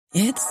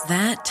It's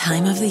that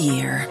time of the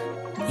year.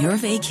 Your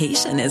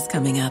vacation is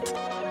coming up.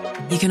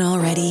 You can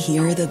already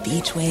hear the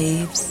beach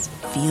waves,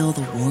 feel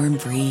the warm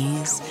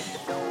breeze,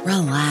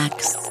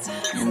 relax,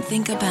 and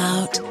think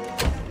about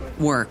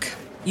work.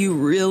 You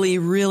really,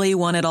 really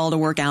want it all to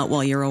work out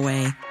while you're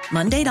away.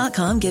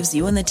 Monday.com gives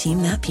you and the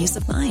team that peace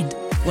of mind.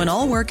 When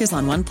all work is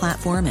on one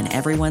platform and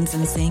everyone's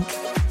in sync,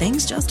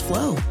 things just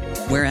flow.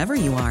 Wherever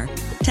you are,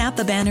 tap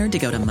the banner to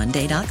go to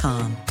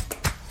Monday.com.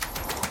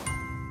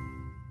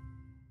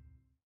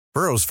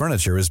 Burrow's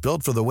furniture is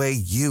built for the way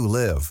you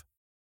live.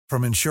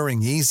 From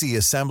ensuring easy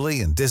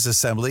assembly and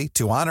disassembly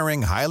to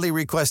honoring highly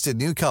requested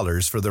new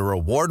colors for their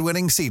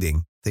award-winning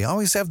seating, they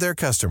always have their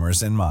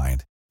customers in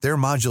mind. Their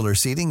modular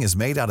seating is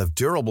made out of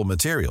durable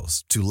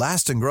materials to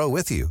last and grow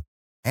with you.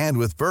 And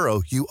with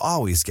Burrow, you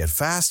always get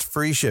fast,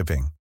 free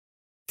shipping.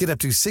 Get up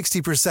to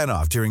 60%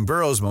 off during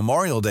Burrow's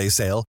Memorial Day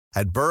sale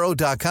at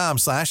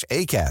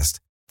burrow.com/ACAST.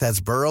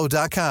 That's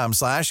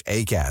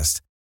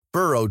burrow.com/ACAST.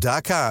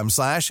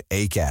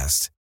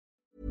 burrow.com/ACAST.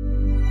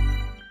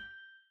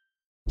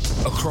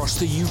 Across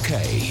the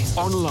UK,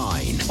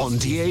 online, on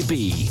DAB,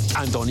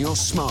 and on your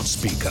smart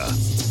speaker.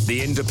 The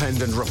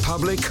Independent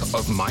Republic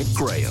of Mike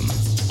Graham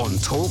on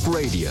Talk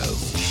Radio.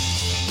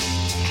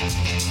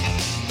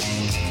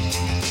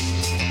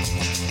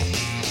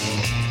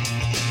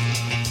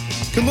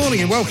 Good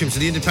morning and welcome to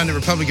the Independent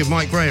Republic of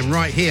Mike Graham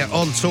right here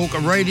on Talk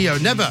Radio.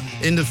 Never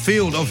in the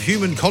field of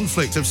human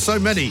conflict have so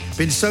many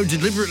been so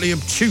deliberately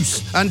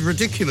obtuse and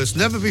ridiculous.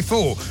 Never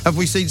before have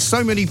we seen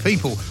so many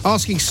people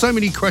asking so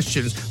many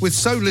questions with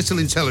so little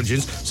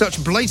intelligence,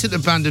 such blatant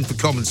abandon for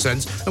common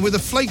sense, and with a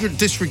flagrant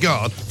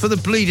disregard for the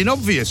bleeding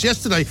obvious.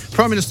 Yesterday,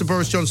 Prime Minister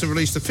Boris Johnson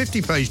released a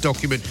 50-page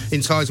document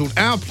entitled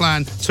Our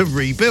Plan to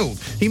Rebuild.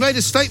 He made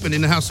a statement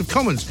in the House of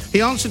Commons.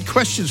 He answered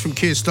questions from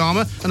Keir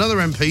Starmer and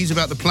other MPs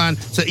about the plan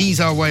to ease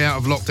our way out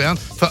of lockdown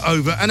for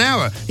over an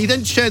hour. He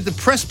then chaired the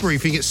press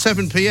briefing at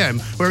 7 p.m,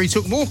 where he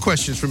took more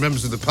questions from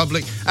members of the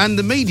public and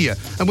the media,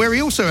 and where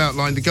he also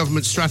outlined the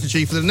government's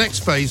strategy for the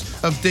next phase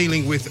of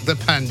dealing with the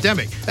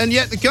pandemic. And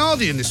yet The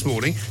Guardian this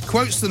morning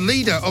quotes the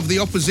leader of the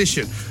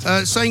opposition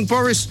saying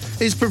Boris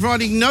is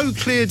providing no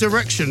clear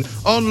direction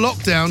on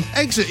lockdown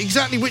exit.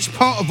 Exactly which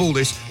part of all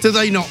this do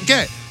they not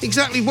get?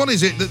 Exactly what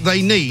is it that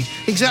they need?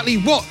 Exactly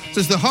what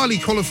does the highly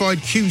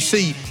qualified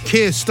QC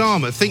Keir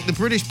Starmer think the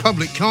British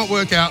public can't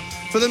work out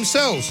for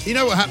themselves? You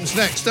know what happens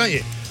next, don't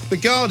you? The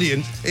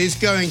Guardian is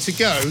going to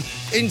go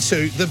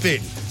into the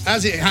bin,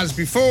 as it has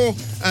before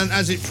and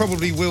as it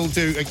probably will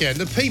do again.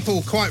 The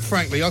people, quite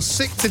frankly, are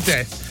sick to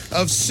death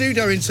of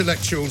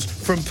pseudo-intellectuals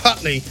from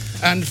Putney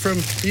and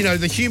from,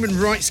 the Human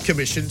Rights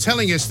Commission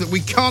telling us that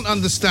we can't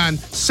understand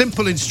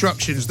simple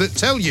instructions that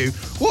tell you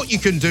what you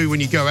can do when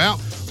you go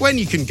out, when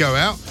you can go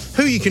out,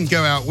 who you can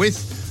go out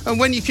with, and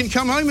when you can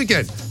come home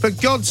again. For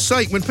God's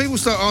sake, when people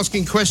start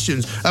asking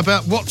questions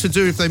about what to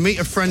do if they meet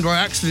a friend by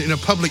accident in a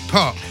public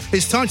park,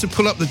 it's time to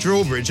pull up the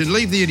drawbridge and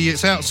leave the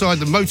idiots outside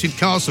the moated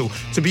castle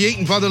to be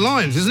eaten by the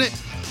lions, isn't it?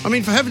 I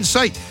mean, for heaven's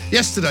sake,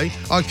 yesterday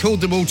I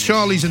called them all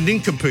Charlies and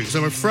Nincompoops.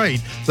 I'm afraid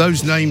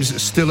those names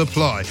still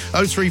apply.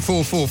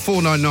 0344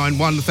 499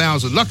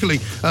 1000.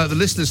 Luckily, the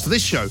listeners to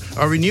this show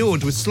are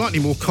inured with slightly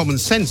more common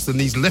sense than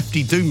these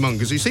lefty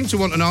doommongers who seem to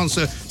want an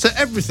answer to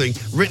everything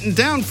written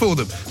down for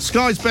them.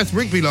 Sky's Beth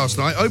Rigby last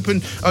night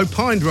opined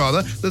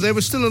that there were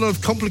still a lot of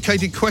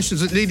complicated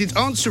questions that needed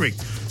answering,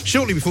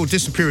 shortly before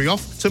disappearing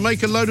off to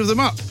make a load of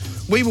them up.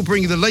 We will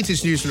bring you the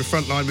latest news from the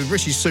front line with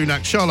Rishi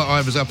Sunak, Charlotte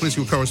Ivers, our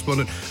political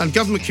correspondent, and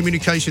government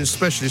communications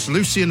specialist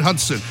Lucian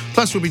Hudson.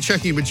 Plus, we'll be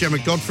checking in with Gemma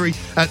Godfrey,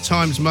 at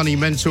Times Money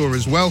Mentor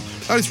as well.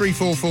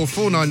 0344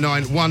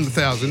 499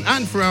 1000.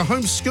 And for our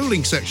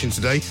homeschooling section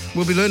today,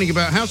 we'll be learning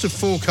about how to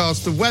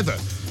forecast the weather,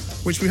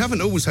 which we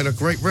haven't always had a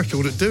great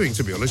record at doing,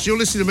 to be honest. You're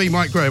listening to me,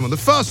 Mike Graham, on the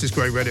fastest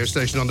growing radio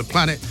station on the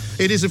planet.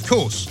 It is, of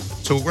course,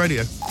 Talk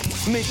Radio.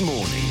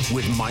 Mid-morning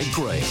with Mike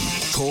Graham.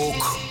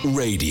 Talk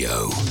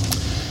Radio.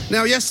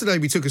 Now, yesterday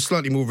we took a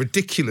slightly more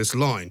ridiculous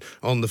line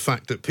on the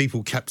fact that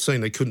people kept saying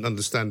they couldn't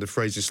understand the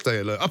phrases stay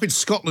alert. Up in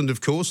Scotland, of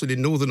course, and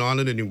in Northern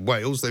Ireland and in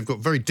Wales, they've got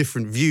very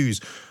different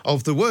views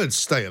of the word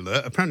stay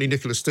alert. Apparently,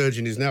 Nicola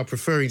Sturgeon is now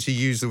preferring to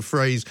use the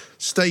phrase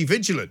stay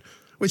vigilant,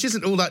 which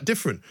isn't all that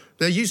different.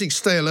 They're using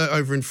stay alert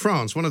over in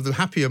France. One of the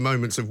happier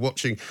moments of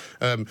watching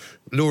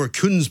Laura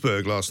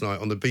Kuenssberg last night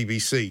on the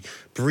BBC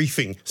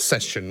briefing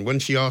session when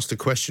she asked a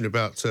question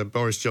about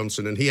Boris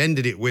Johnson, and he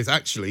ended it with,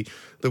 actually,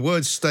 the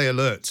words stay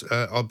alert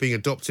are being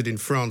adopted in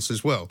France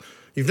as well.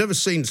 You've never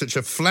seen such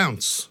a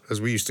flounce,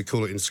 as we used to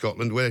call it in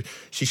Scotland, where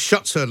she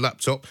shuts her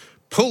laptop,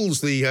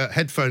 pulls the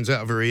headphones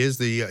out of her ears,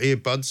 the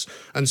earbuds,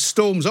 and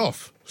storms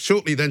off,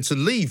 shortly then to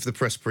leave the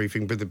press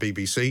briefing with the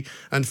BBC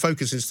and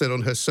focus instead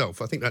on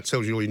herself. I think that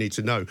tells you all you need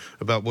to know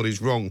about what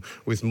is wrong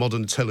with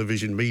modern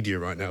television media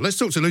right now. Let's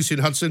talk to Lucian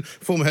Hudson,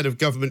 former head of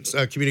government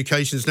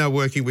communications, now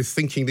working with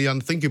Thinking the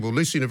Unthinkable.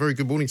 Lucian, a very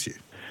good morning to you.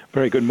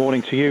 Very good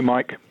morning to you,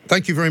 Mike.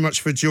 Thank you very much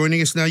for joining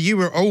us. Now, you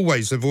were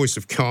always a voice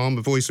of calm,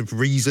 a voice of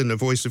reason, a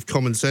voice of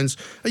common sense.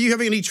 Are you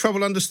having any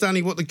trouble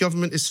understanding what the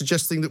government is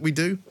suggesting that we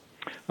do?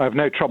 I have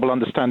no trouble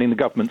understanding the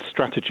government's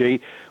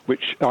strategy,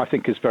 which I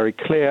think is very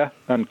clear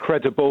and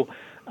credible,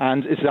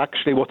 and is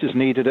actually what is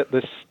needed at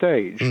this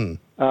stage.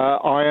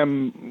 I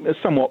am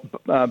somewhat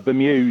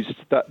bemused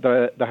that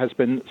there has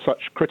been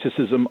such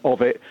criticism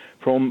of it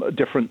from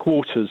different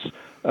quarters.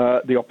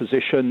 The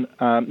opposition,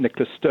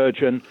 Nicola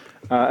Sturgeon,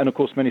 and of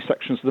course many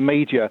sections of the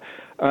media.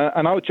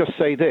 And I would just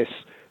say this.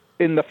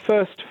 In the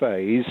first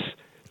phase,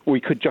 we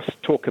could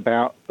just talk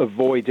about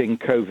avoiding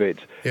COVID.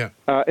 Yeah.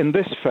 In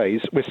this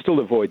phase, we're still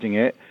avoiding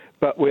it,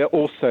 but we're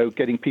also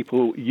getting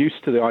people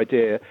used to the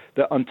idea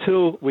that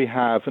until we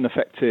have an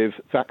effective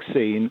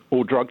vaccine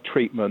or drug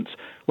treatment,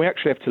 we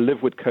actually have to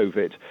live with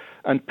COVID.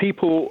 And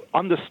people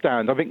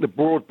understand, I think the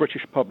broad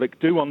British public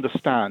do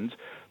understand,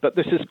 that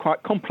this is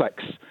quite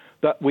complex,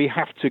 that we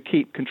have to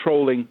keep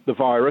controlling the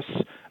virus,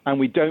 and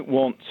we don't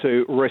want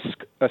to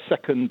risk a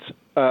second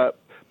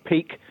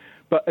peak.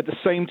 But at the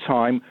same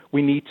time,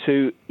 we need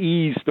to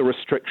ease the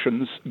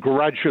restrictions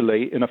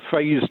gradually in a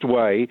phased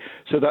way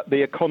so that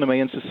the economy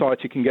and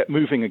society can get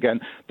moving again.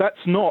 That's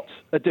not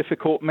a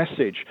difficult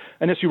message.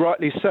 And as you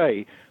rightly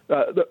say,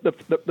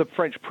 the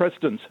French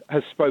president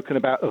has spoken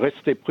about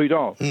rester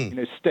prudent,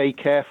 stay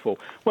careful.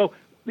 Well,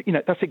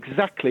 that's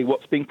exactly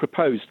what's being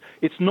proposed.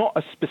 It's not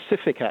a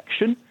specific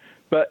action,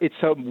 but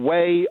it's a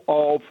way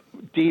of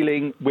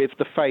dealing with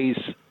the phase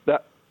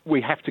that we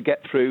have to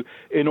get through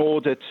in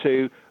order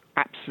to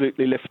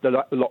absolutely lift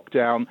the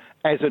lockdown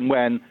as and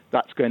when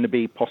that's going to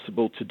be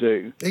possible to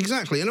do.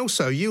 Exactly. And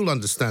also, you'll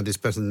understand this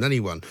better than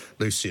anyone,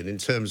 Lucian, in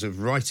terms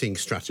of writing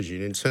strategy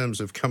and in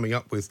terms of coming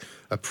up with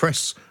a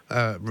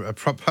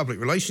public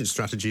relations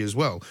strategy as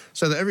well,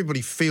 so that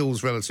everybody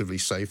feels relatively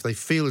safe. They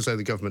feel as though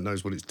the government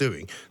knows what it's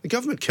doing. The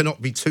government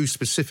cannot be too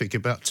specific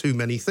about too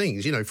many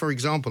things. For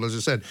example, as I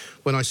said,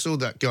 when I saw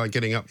that guy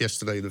getting up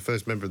yesterday, the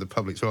first member of the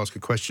public to ask a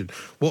question,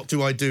 what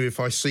do I do if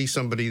I see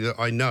somebody that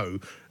I know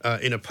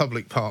in a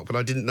public park, but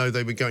I didn't know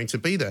they were going to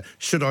be there?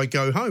 Should I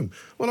go home?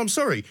 Well, I'm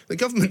sorry. The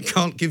government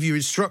can't give you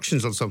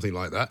instructions on something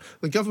like that.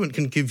 The government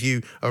can give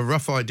you a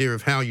rough idea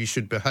of how you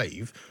should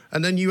behave,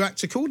 and then you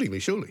act accordingly,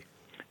 surely.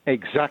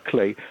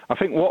 Exactly. I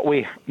think what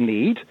we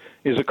need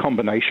is a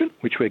combination,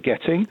 which we're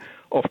getting,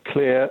 of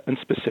clear and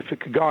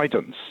specific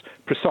guidance.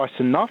 Precise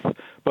enough,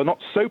 but not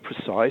so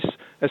precise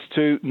as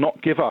to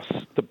not give us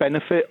the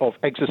benefit of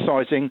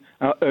exercising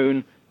our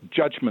own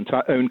judgment,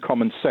 our own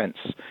common sense.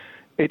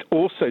 It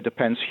also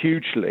depends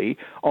hugely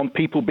on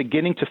people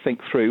beginning to think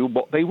through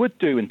what they would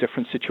do in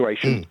different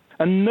situations.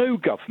 And no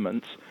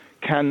government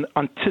can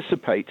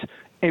anticipate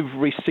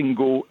every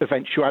single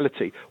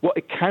eventuality. What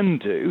it can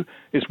do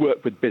is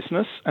work with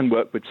business and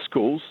work with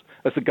schools,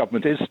 as the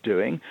government is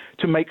doing,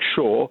 to make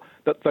sure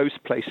that those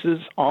places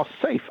are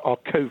safe, are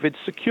COVID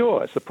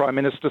secure, as the Prime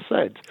Minister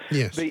said.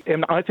 Yes.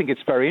 And I think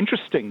it's very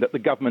interesting that the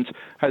government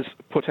has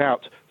put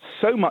out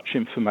so much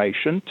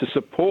information to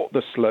support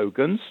the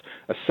slogans,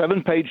 a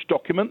 7-page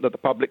document that the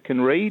public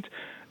can read.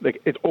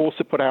 It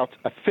also put out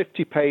a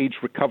 50-page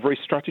recovery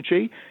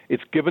strategy.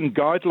 It's given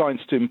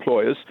guidelines to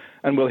employers,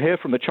 and we'll hear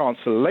from the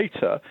Chancellor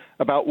later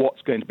about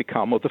what's going to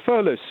become of the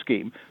furlough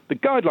scheme. The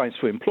guidelines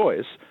for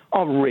employers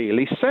are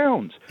really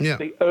sound. Yeah.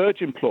 They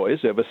urge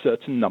employers over a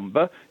certain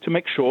number to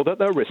make sure that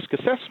there are risk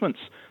assessments,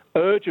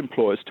 urge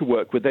employers to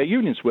work with their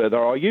unions where there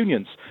are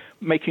unions,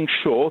 making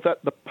sure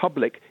that the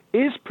public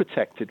is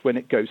protected when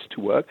it goes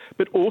to work,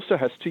 but also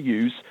has to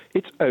use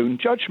its own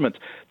judgment.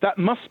 That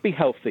must be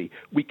healthy.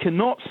 We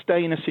cannot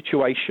stay in a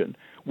situation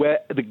where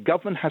the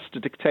government has to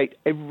dictate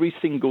every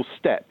single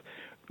step.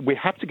 We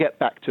have to get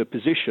back to a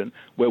position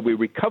where we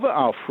recover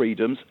our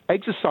freedoms,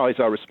 exercise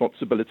our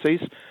responsibilities,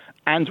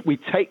 and we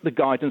take the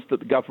guidance that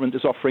the government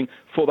is offering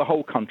for the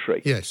whole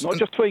country. Yes. Not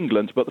just for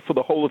England, but for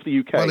the whole of the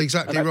UK. Well,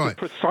 exactly and that's right.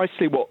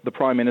 Precisely what the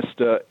Prime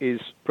Minister is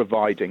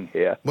providing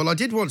here. Well, I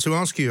did want to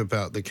ask you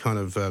about the kind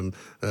of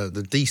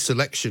the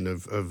deselection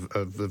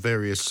of the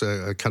various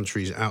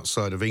countries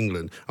outside of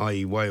England,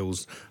 i.e.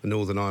 Wales,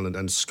 Northern Ireland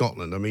and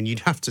Scotland. I mean, you'd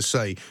have to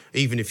say,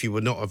 even if you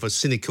were not of a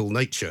cynical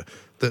nature,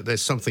 that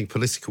there's something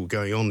political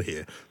going on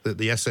here, that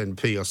the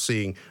SNP are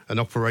seeing an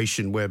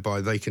operation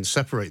whereby they can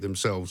separate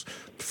themselves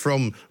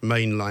from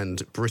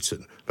mainland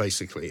Britain,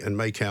 basically, and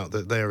make out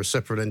that they are a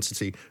separate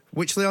entity,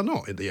 which they are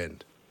not in the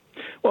end.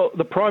 Well,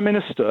 the Prime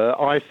Minister,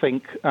 I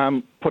think,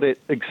 put it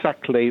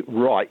exactly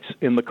right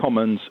in the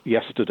Commons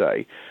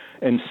yesterday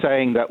in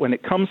saying that when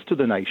it comes to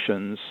the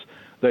nations,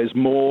 there's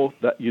more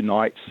that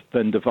unites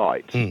than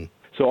divides.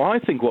 So I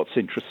think what's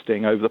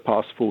interesting over the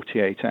past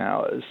 48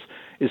 hours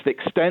is the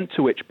extent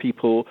to which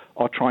people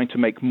are trying to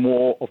make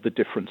more of the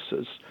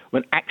differences,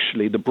 when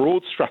actually the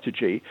broad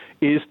strategy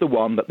is the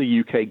one that the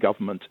UK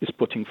government is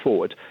putting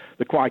forward.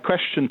 The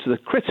question to the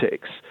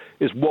critics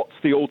is, what's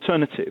the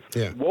alternative?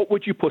 Yeah. What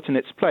would you put in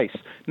its place?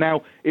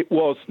 Now, it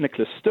was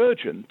Nicola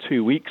Sturgeon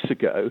 2 weeks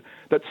ago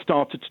that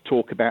started to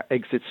talk about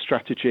exit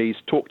strategies,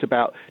 talked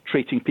about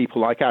treating people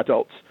like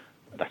adults.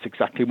 That's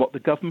exactly what the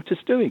government is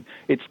doing.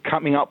 It's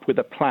coming up with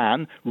a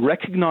plan,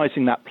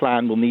 recognising that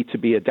plan will need to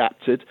be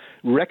adapted,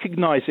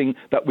 recognising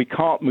that we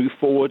can't move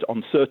forward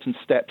on certain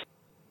steps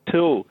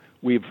till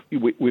we've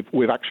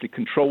actually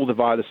controlled the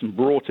virus and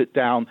brought it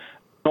down,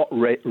 not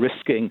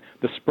risking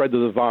the spread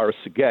of the virus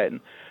again.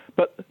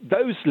 But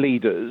those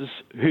leaders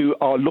who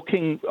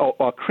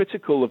are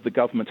critical of the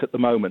government at the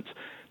moment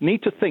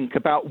need to think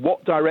about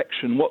what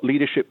direction, what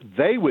leadership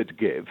they would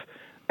give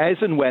as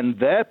and when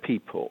their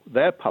people,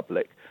 their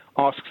public,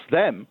 asks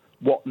them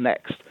what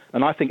next.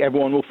 And I think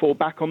everyone will fall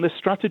back on this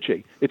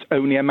strategy. It's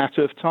only a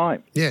matter of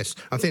time. Yes,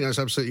 I think that's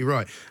absolutely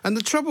right. And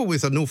the trouble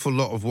with an awful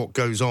lot of what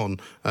goes on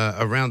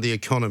around the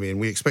economy,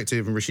 and we expect to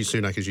hear from Rishi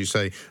Sunak, as you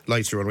say,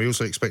 later on. We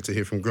also expect to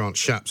hear from Grant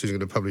Shapps, who's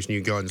going to publish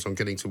new guidance on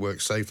getting to work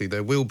safely.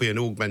 There will be an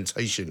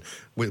augmentation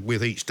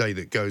with each day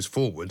that goes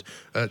forward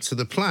to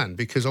the plan,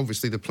 because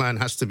obviously the plan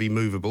has to be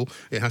movable,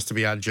 it has to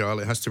be agile,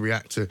 it has to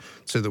react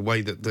to the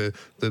way that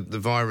the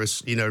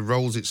virus,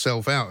 rolls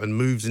itself out and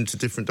moves into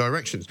different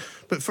directions.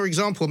 But for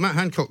example, Matt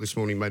Hancock this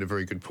morning made a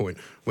very good point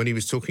when he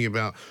was talking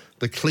about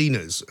the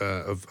cleaners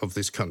of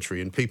this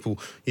country and people,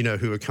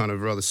 who are kind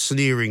of rather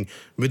sneering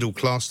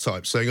middle-class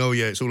types saying, oh,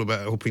 yeah, it's all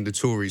about helping the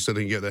Tories so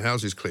they can get their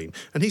houses clean.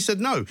 And he said,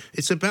 no,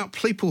 it's about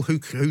people who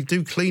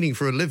do cleaning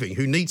for a living,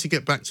 who need to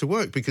get back to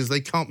work because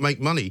they can't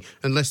make money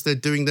unless they're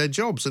doing their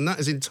jobs. And that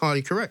is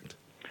entirely correct.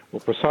 Well,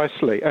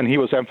 precisely. And he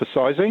was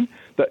emphasising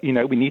that,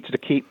 we needed to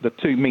keep the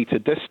 2-metre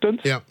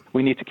distance. Yeah.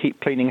 We need to keep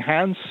cleaning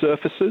hands,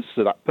 surfaces,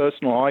 so that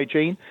personal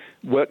hygiene,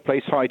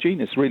 workplace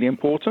hygiene is really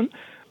important.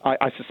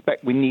 I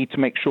suspect we need to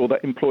make sure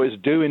that employers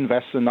do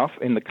invest enough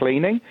in the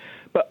cleaning.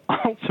 But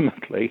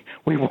ultimately,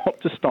 we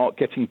want to start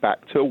getting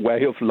back to a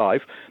way of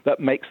life that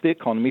makes the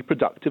economy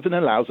productive and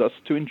allows us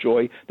to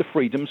enjoy the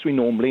freedoms we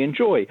normally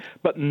enjoy,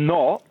 but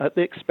not at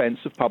the expense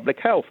of public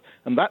health.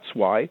 And that's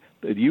why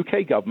the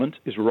UK government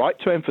is right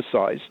to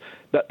emphasise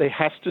that they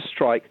has to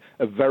strike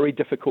a very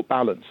difficult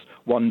balance,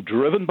 one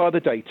driven by the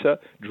data,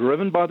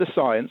 driven by the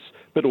science,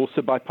 but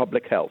also by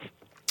public health.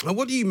 And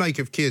what do you make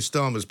of Keir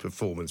Starmer's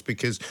performance?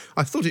 Because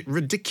I thought it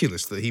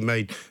ridiculous that he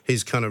made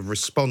his kind of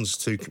response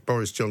to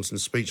Boris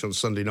Johnson's speech on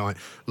Sunday night,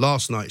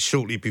 last night,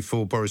 shortly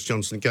before Boris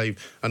Johnson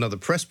gave another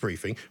press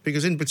briefing,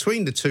 because in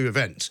between the two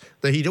events,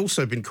 that he'd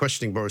also been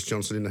questioning Boris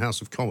Johnson in the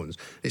House of Commons.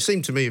 It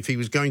seemed to me if he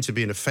was going to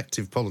be an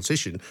effective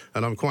politician,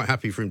 and I'm quite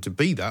happy for him to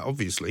be that,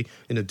 obviously,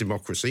 in a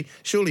democracy,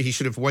 surely he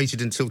should have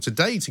waited until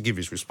today to give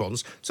his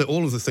response to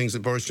all of the things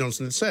that Boris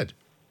Johnson had said.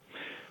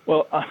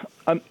 Well,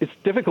 it's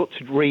difficult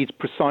to read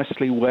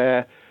precisely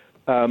where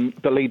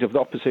the leader of the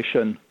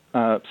opposition,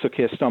 Sir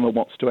Keir Starmer,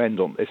 wants to end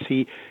on this.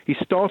 He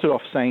started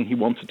off saying he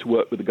wanted to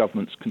work with the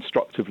governments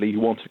constructively, he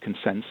wanted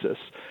consensus.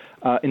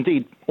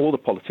 Indeed, all the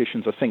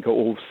politicians, I think, are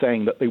all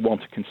saying that they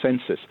want a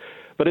consensus.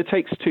 But it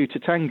takes two to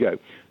tango.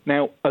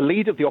 Now, a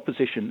leader of the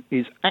opposition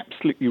is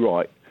absolutely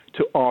right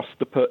to ask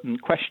the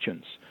pertinent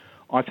questions.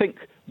 I think,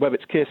 whether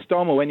it's Keir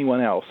Starmer or anyone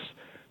else,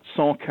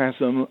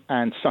 sarcasm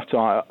and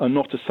satire are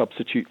not a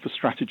substitute for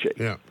strategy.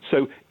 Yeah.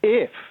 So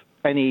if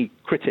any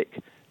critic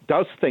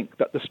does think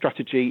that the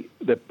strategy,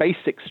 the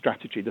basic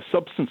strategy, the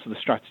substance of the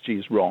strategy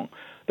is wrong,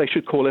 they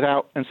should call it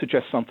out and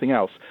suggest something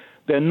else.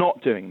 They're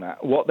not doing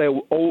that. What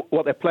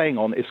they're playing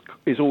on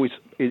is always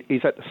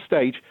at the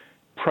stage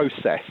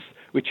process,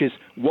 which is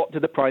what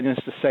did the Prime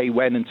Minister say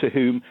when and to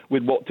whom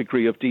with what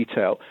degree of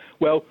detail.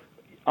 Well,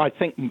 I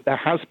think there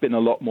has been a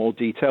lot more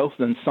detail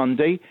than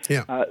Sunday.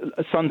 Yeah.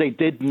 Sunday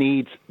did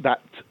need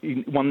that.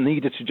 One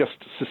needed to just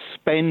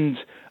suspend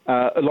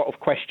a lot of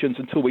questions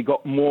until we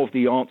got more of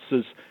the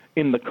answers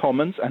in the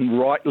Commons, and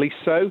rightly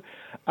so.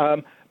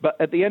 But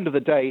at the end of the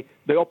day,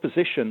 the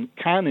opposition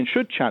can and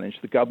should challenge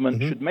the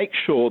government, should make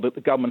sure that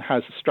the government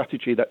has a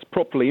strategy that's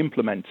properly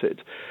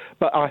implemented.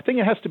 But I think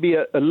it has to be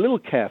a little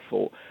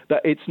careful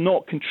that it's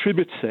not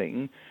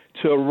contributing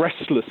to a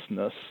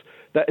restlessness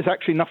that is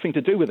actually nothing to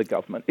do with the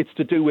government. It's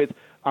to do with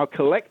our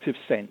collective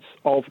sense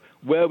of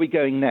where are we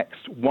going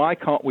next? Why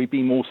can't we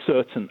be more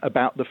certain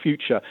about the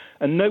future?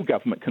 And no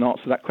government can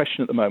answer that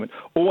question at the moment.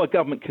 All a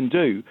government can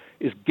do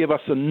is give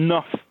us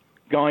enough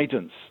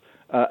guidance,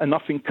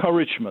 enough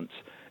encouragement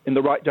in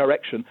the right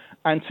direction,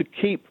 and to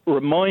keep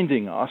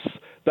reminding us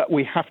that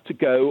we have to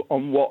go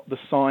on what the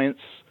science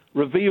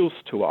reveals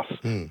to us.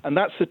 And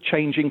that's a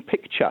changing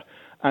picture.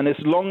 And as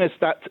long as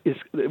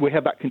we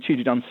have that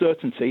continued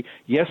uncertainty,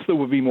 yes, there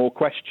will be more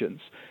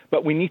questions,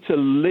 but we need to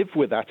live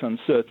with that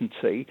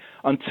uncertainty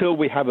until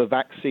we have a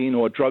vaccine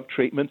or a drug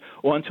treatment,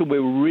 or until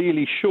we're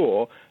really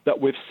sure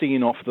that we've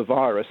seen off the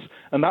virus.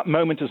 And that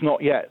moment is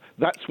not yet.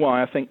 That's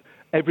why I think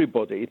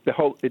everybody,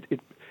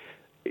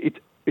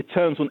 it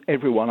turns on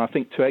everyone, I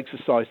think, to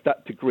exercise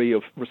that degree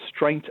of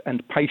restraint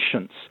and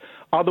patience.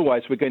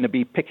 Otherwise, we're going to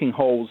be picking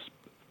holes,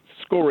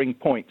 scoring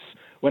points,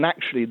 when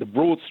actually the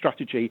broad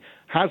strategy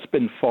has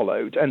been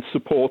followed and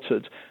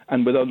supported,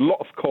 and with a lot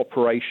of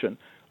cooperation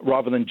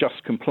rather than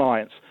just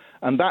compliance.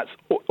 And that's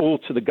all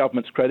to the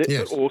government's credit,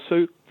 yes, but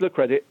also to the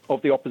credit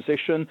of the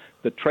opposition,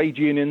 the trade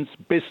unions,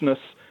 business,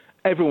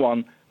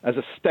 everyone has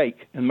a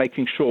stake in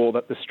making sure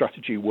that the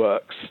strategy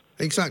works.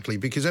 Exactly,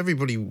 because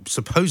everybody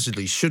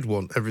supposedly should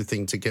want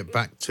everything to get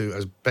back to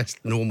as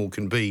best normal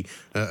can be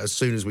as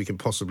soon as we can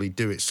possibly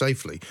do it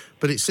safely.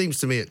 But it seems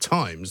to me at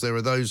times there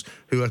are those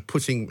who are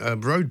putting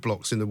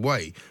roadblocks in the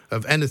way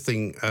of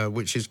anything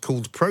which is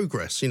called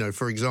progress. You know,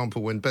 for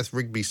example, when Beth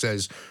Rigby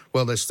says,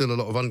 well, there's still a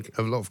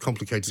lot of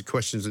complicated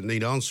questions that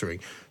need answering,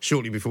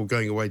 shortly before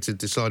going away to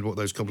decide what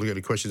those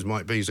complicated questions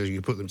might be so you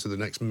can put them to the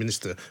next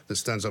minister that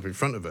stands up in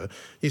front of her,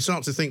 you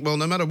start to think, well,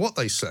 no matter what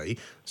they say,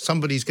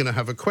 somebody's going to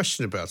have a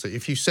question about it.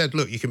 If you said,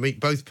 look, you can meet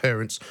both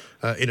parents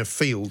in a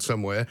field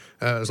somewhere,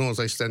 as long as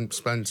they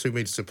span 2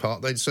 metres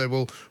apart, they'd say,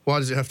 well, why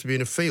does it have to be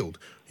in a field?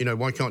 You know,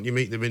 why can't you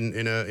meet them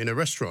in a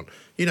restaurant?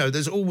 You know,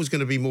 there's always going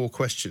to be more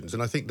questions,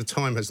 and I think the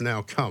time has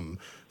now come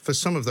for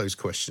some of those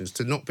questions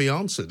to not be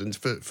answered. And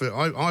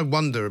I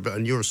wonder about,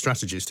 and you're a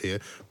strategist here,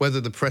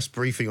 whether the press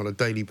briefing on a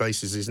daily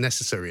basis is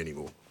necessary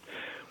anymore.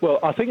 Well,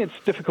 I think it's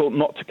difficult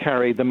not to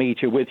carry the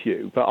media with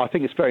you, but I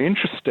think it's very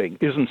interesting,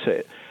 isn't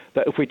it,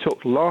 that if we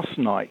took last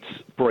night's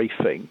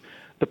briefing,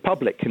 the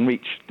public can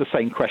reach the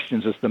same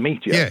questions as the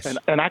media, yes,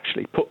 and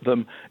actually put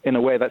them in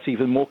a way that's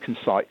even more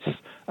concise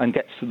and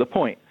gets to the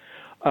point.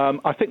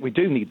 I think we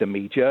do need the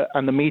media,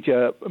 and the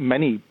media,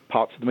 many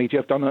parts of the media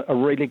have done a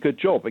really good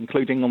job,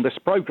 including on this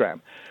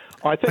programme.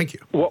 I think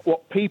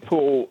what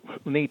people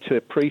need to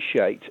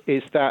appreciate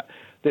is that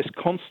this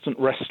constant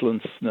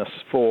restlessness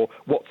for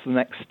what's the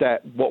next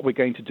step, what we're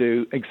going to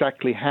do,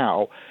 exactly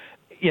how.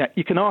 You know,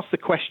 you can ask the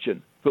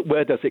question, but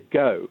where does it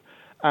go?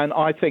 And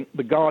I think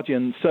The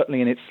Guardian,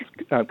 certainly in its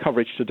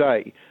coverage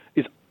today,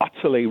 is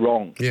utterly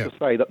wrong to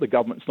say that the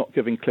government's not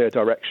giving clear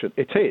direction.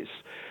 It is.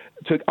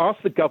 To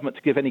ask the government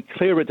to give any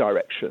clearer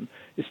direction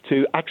is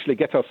to actually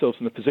get ourselves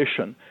in a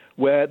position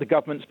where the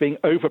government's being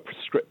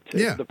over-prescriptive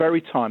at the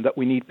very time that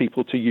we need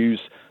people to use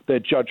their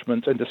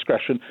judgment and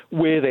discretion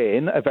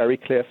within a very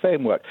clear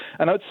framework.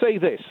 And I would say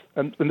this,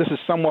 and this is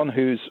someone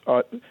who's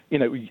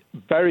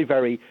very,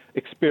 very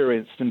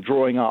experienced in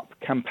drawing up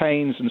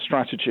campaigns and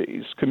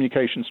strategies,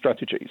 communication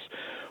strategies.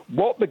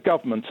 What the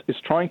government is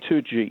trying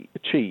to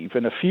achieve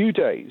in a few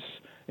days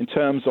in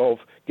terms of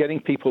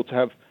getting people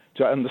to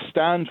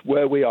understand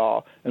where we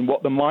are and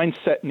what the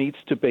mindset needs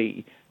to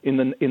be in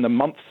the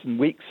months and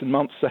weeks and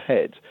months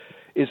ahead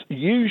is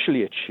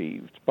usually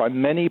achieved by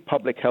many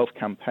public health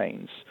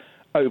campaigns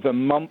over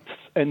months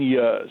and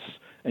years.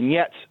 And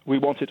yet we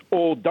want it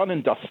all done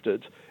and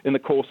dusted in the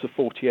course of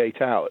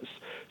 48 hours.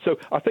 So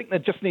I think there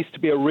just needs to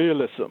be a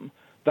realism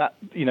that,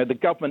 you know, the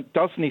government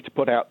does need to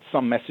put out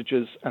some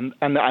messages, and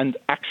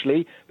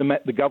actually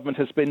the government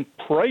has been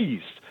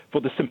praised for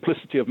the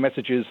simplicity of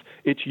messages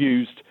it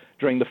used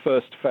during the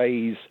first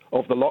phase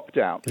of the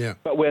lockdown. Yeah.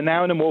 But we're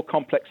now in a more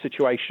complex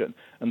situation,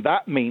 and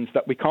that means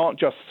that we can't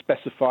just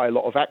specify a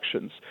lot of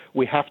actions.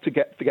 We have to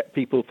get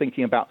people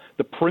thinking about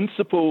the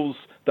principles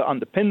that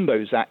underpin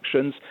those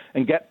actions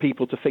and get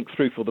people to think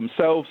through for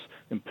themselves,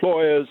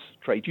 employers,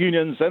 trade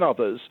unions and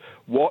others,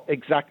 what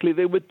exactly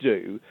they would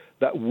do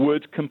that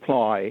would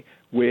comply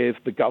with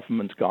the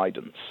government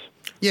guidance.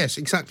 Yes,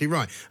 exactly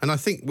right. And I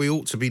think we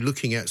ought to be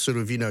looking at sort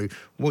of, you know,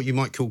 what you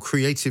might call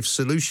creative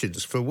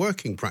solutions for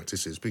working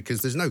practices,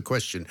 because there's no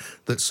question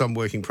that some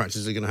working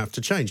practices are going to have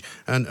to change.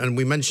 And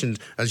we mentioned,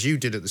 as you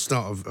did at the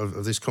start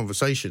of this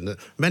conversation, that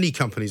many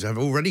companies have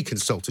already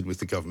consulted with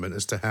the government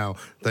as to how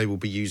they will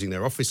be using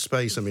their office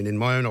space. I mean, in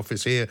my own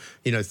office here,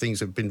 you know, things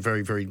have been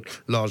very, very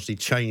largely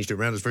changed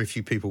around. There's very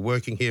few people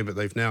working here, but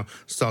they've now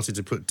started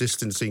to put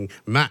distancing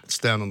mats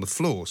down on the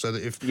floor so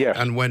that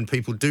and when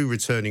people do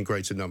return in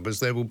greater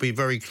numbers, there will be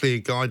very clear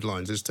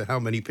guidelines as to how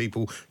many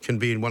people can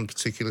be in one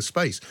particular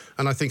space.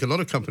 And I think a lot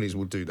of companies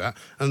will do that,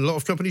 and a lot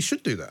of companies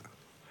should do that.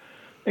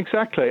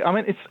 Exactly. I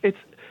mean, it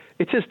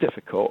is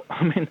difficult.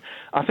 I mean,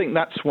 I think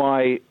that's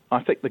why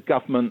I think the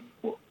government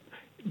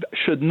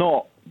should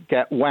not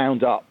get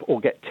wound up or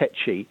get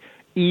tetchy,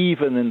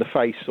 even in the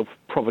face of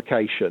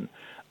provocation.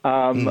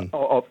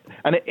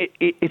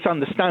 It's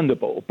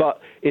understandable,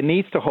 but it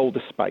needs to hold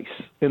a space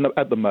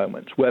at the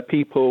moment where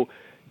people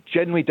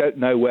generally don't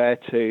know where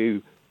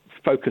to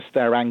focus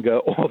their anger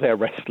or their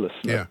restlessness.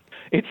 Yeah.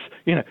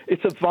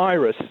 It's a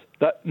virus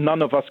that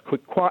none of us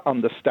could quite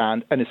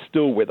understand and is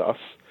still with us,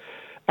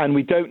 and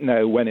we don't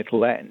know when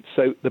it'll end.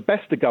 So the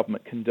best the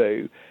government can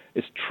do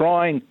is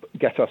try and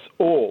get us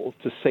all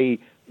to see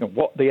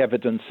what the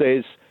evidence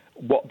is,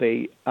 what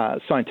the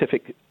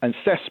scientific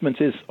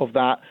assessment is of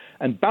that,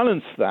 and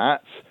balance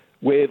that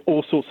with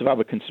all sorts of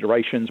other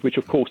considerations, which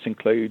of course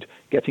include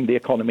getting the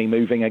economy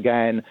moving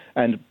again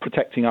and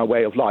protecting our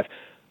way of life.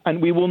 And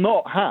we will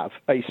not have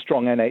a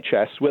strong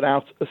NHS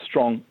without a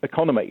strong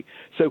economy.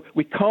 So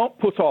we can't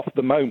put off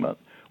the moment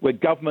where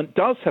government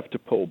does have to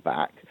pull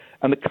back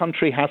and the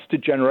country has to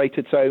generate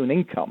its own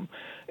income.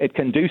 It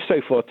can do so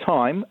for a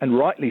time, and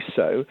rightly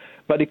so,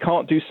 but it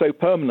can't do so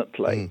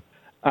permanently.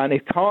 And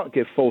it can't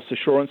give false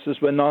assurances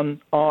where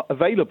none are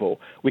available.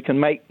 We can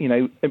make,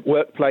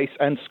 workplace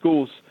and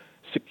schools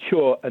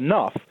secure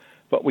enough,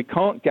 but we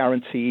can't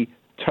guarantee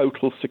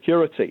total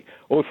security.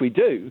 Or if we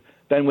do,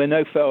 then we're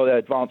no further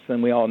advanced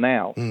than we are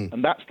now.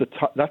 And that's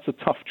a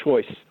tough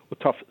choice, a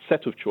tough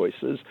set of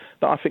choices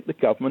that I think the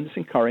government is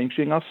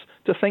encouraging us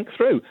to think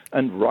through,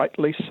 and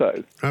rightly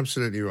so.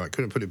 Absolutely right.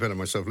 Couldn't put it better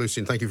myself.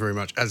 Lucian, thank you very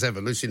much, as ever.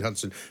 Lucian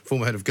Hudson,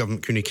 former head of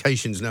government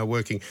communications, now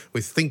working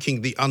with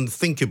Thinking the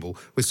Unthinkable,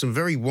 with some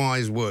very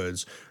wise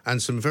words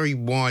and some very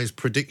wise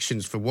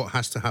predictions for what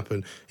has to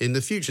happen in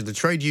the future. The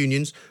trade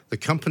unions, the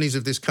companies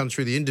of this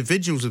country, the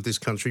individuals of this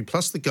country,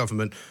 plus the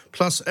government,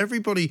 plus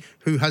everybody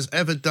who has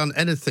ever done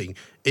anything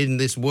in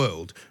this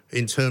world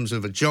in terms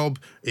of a job,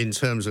 in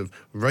terms of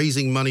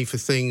raising money for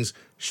things,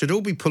 should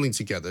all be pulling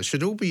together,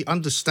 should all be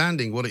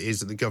understanding what it is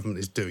that the government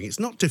is doing. It's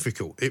not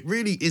difficult. It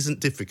really isn't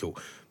difficult.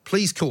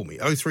 Please call me,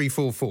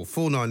 0344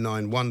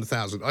 499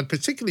 1000. I'd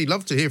particularly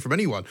love to hear from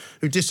anyone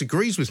who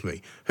disagrees with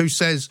me, who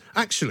says,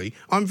 actually,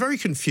 I'm very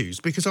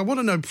confused because I want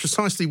to know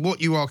precisely what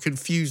you are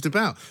confused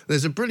about.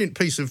 There's a brilliant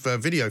piece of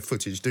video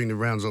footage doing the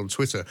rounds on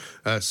Twitter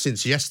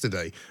since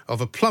yesterday of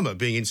a plumber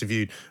being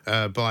interviewed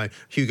by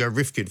Hugo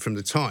Rifkin from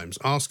The Times,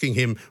 asking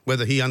him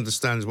whether he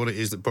understands what it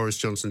is that Boris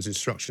Johnson's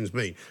instructions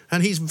mean.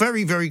 And he's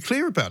very, very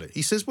clear about it.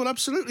 He says, well,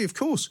 absolutely, of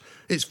course,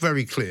 it's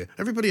very clear.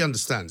 Everybody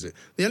understands it.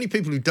 The only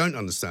people who don't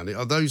understand it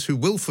are those who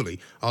willfully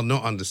are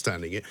not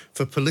understanding it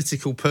for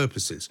political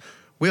purposes.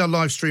 We are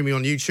live streaming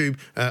on YouTube,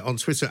 on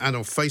Twitter and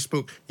on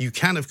Facebook. You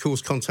can, of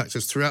course, contact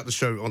us throughout the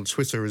show on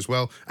Twitter as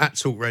well, at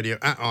Talk Radio,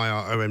 at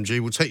IROMG.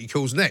 We'll take your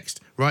calls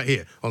next, right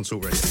here on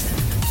Talk Radio.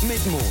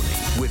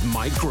 Mid-morning with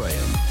Mike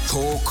Graham.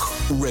 Talk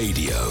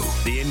Radio.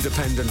 The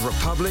Independent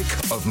Republic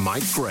of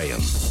Mike Graham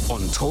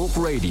on Talk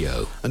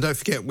Radio. And don't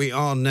forget, we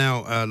are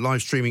now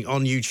live streaming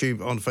on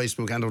YouTube, on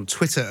Facebook and on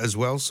Twitter as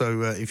well.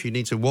 So if you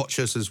need to watch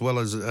us as well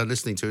as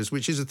listening to us,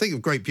 which is a thing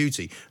of great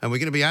beauty. And we're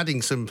going to be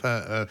adding some,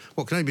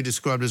 what can only be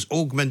described as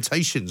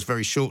augmentations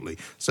very shortly.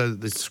 So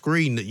the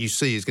screen that you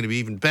see is going to be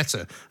even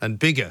better and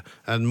bigger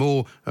and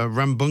more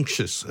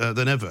rambunctious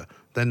than ever.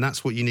 Then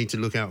that's what you need to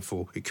look out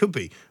for. It could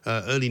be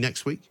early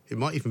next week. It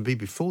might even be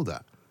before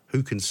that.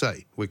 Who can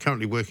say? We're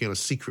currently working on a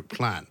secret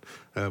plan,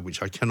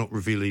 which I cannot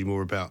reveal any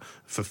more about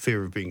for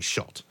fear of being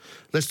shot.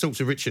 Let's talk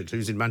to Richard,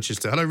 who's in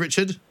Manchester. Hello,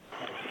 Richard.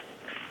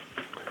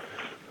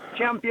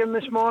 Champion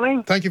this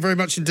morning. Thank you very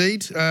much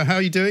indeed. How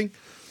are you doing?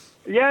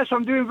 Yes,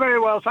 I'm doing very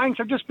well, thanks.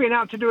 I've just been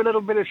out to do a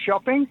little bit of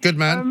shopping. Good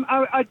man.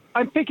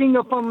 I'm picking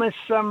up on this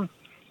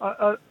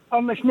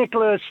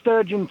Nicola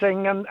Sturgeon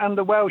thing and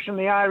the Welsh and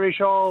the Irish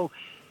all...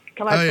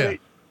 Can I put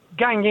it?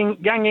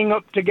 Ganging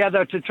up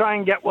together to try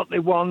and get what they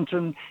want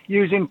and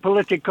using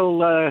political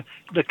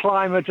the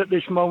climate at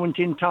this moment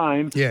in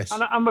time. Yes.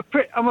 And I'm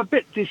a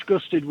bit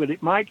disgusted with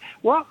it, Mike.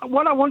 What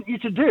I want you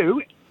to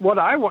do,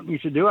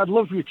 I'd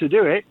love you to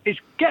do it, is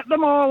get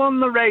them all on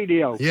the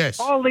radio.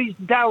 Yes. All these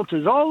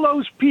doubters, all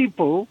those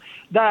people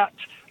that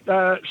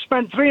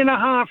spent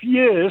 3.5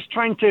 years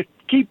trying to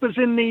keep us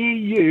in the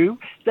EU,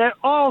 they're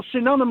all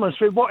synonymous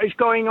with what is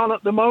going on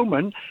at the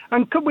moment.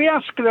 And could we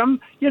ask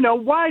them,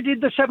 why did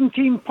the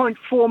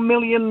 17.4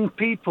 million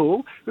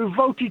people who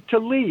voted to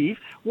leave,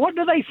 what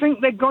do they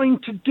think they're going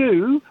to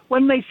do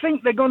when they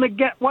think they're going to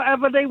get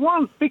whatever they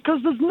want?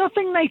 Because there's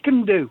nothing they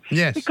can do.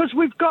 Yes. Because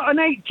we've got an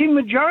 18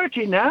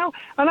 majority now,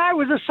 and I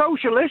was a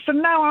socialist,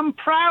 and now I'm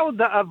proud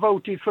that I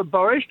voted for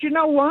Boris. Do you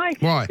know why?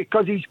 Why?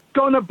 Because he's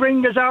going to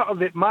bring us out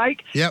of it,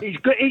 Mike. Yep.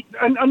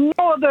 And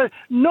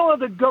no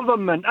other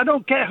government, I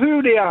don't care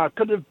who they are,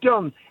 could have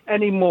done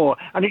anymore.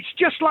 And it's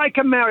just like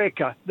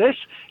America,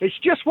 it's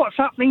just what's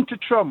happening to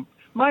Trump.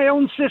 My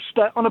own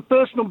sister, on a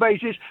personal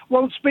basis,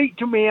 won't speak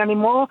to me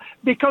anymore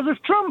because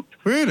of Trump.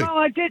 Really? And all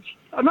I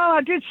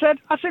did said,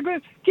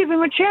 give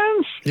him a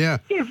chance. Yeah.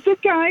 Give the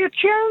guy a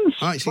chance.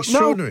 Oh, it's But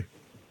extraordinary. No,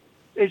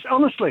 it's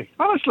honestly,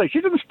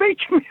 she doesn't speak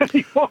to me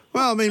anymore.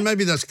 Well, I mean,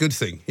 maybe that's a good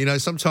thing.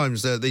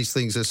 Sometimes these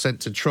things are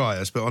sent to try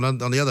us, but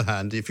on the other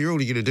hand, if you're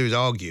all you're going to do is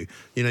argue,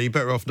 you're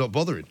better off not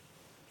bothering.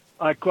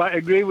 I quite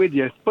agree with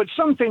you. But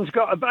something's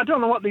got... I don't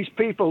know what these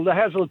people, the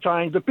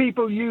Heseltines, the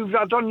people you've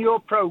had on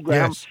your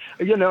programme,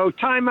 yes.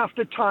 Time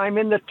after time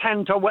in the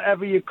tent or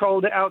whatever you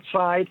called it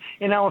outside,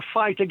 in our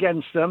fight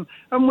against them,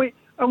 and we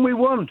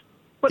won.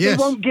 But yes.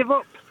 They won't give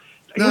up.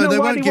 No, they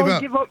why won't they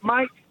won't give up,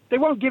 Mike? They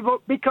won't give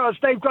up because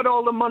they've got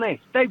all the money.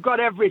 They've got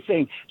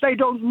everything. They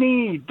don't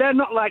need... They're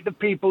not like the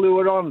people who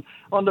are on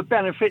the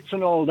benefits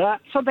and all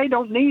that, so they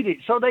don't need it,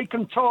 so they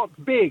can talk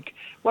big.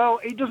 Well,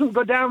 it doesn't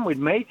go down with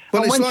me.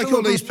 Well, it's like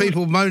all these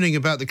people moaning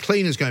about the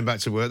cleaners going back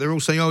to work. They're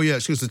all saying, oh, yeah,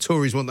 it's because the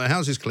Tories want their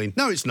houses clean.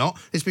 No, it's not.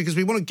 It's because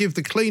we want to give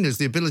the cleaners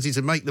the ability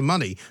to make the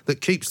money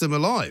that keeps them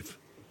alive.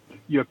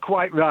 You're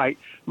quite right.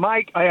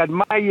 Mike, I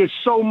admire you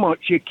so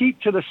much. You keep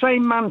to the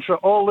same mantra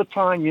all the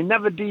time. You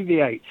never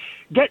deviate.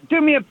 Do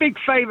me a big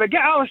favour.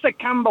 Get Alistair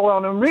Campbell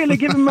on and really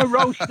give him a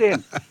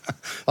roasting.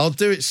 I'll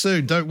do it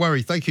soon. Don't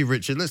worry. Thank you,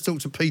 Richard. Let's talk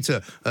to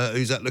Peter,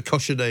 who's at Le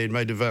Cochonnet in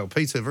Maida Vale.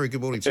 Peter, very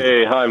good morning to you.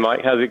 Hey, hi,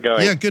 Mike. How's it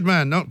going? Yeah, good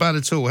man. Not bad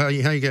at all. How are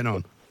you getting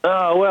on?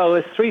 Well,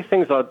 there's 3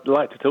 things I'd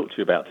like to talk to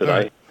you about today.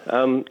 Right.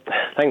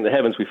 Thank the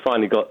heavens we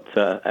finally got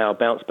our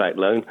bounce back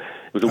loan.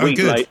 It was a week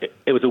late.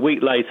 It was a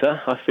week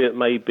later. I fear it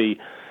may be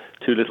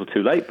too little,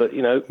 too late. But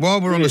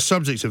while we're on the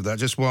subject of that,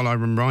 just while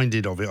I'm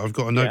reminded of it, I've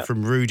got a note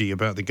from Rudy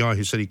about the guy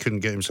who said he couldn't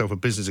get himself a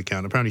business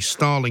account. Apparently,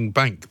 Starling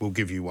Bank will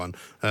give you one.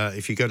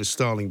 If you go to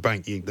Starling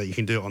Bank, you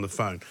can do it on the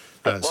phone.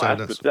 That's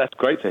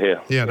great to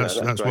hear. Yeah,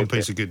 that's one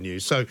piece of good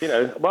news. So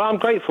I'm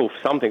grateful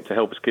for something to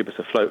help us keep us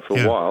afloat for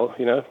a while.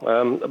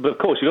 But of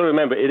course, you've got to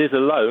remember it is a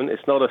loan.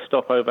 It's not a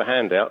stopover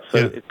handout, so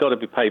it's got to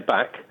be paid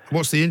back.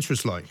 What's the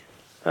interest like?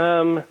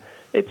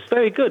 It's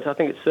very good. I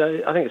think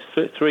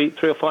it's 3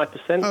 or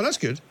 5%. Oh, that's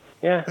good.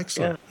 Yeah,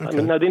 excellent. Yeah. Okay. I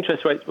mean, the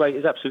interest rate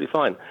is absolutely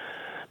fine.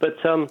 But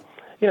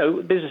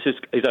business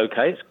is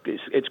okay.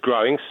 It's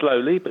growing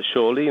slowly but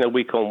surely.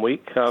 Week on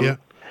week. But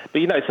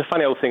it's a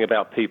funny old thing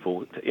about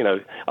people.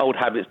 Old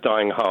habits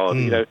dying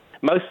hard.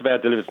 Most of our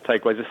deliveries and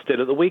takeaways are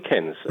still at the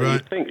weekends.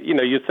 Right.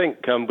 You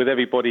think with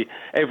everybody,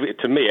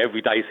 to me,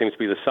 every day seems to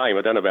be the same.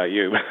 I don't know about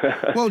you.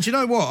 Well, do you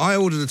know what? I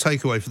ordered a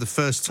takeaway for the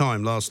first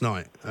time last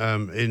night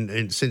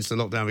since the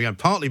lockdown began,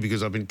 partly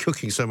because I've been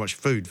cooking so much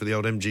food for the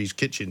old MG's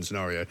Kitchen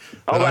scenario.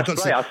 Oh,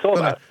 that's great. I saw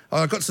that.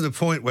 I got to the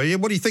point where,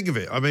 what do you think of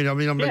it? I mean,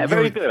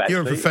 very good, actually.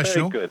 You're a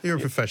professional. Very good. You're a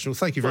professional.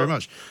 Thank you very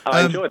much.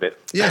 I enjoyed it.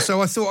 Yeah,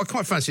 so I thought I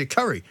quite fancy a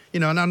curry.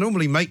 And I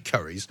normally make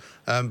curries,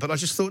 but I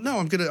just thought, no,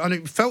 I'm going to... And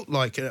it felt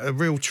like a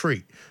real treat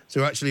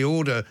to actually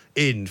order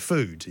in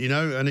food,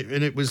 and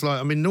it was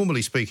like,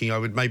 normally speaking, I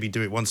would maybe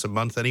do it once a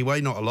month anyway,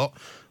 not a lot,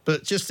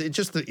 but just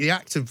the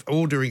act of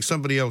ordering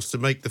somebody else to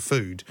make the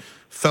food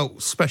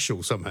felt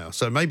special somehow.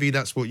 So maybe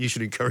that's what you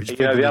should encourage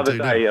people to do. The other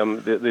day,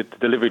 the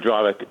delivery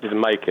driver didn't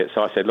make it,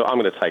 so I said, look, I'm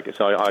going to take it.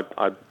 So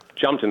I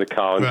jumped in the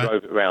car and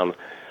drove it round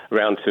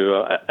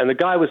to... and the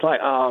guy was like,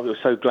 we're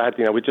so glad,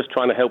 we're just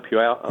trying to help you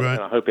out. Right.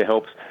 I hope it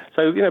helps.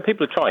 So,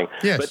 people are trying.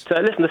 Yes.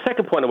 But listen, the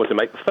second point I want to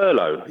make, the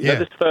furlough.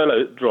 This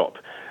furlough drop,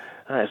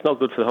 it's not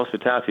good for the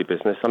hospitality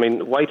business.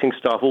 Waiting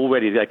staff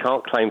already, they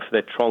can't claim for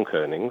their tronc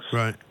earnings.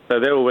 Right. So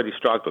they're already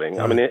struggling.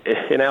 Right.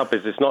 In our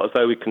business, it's not as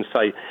though we can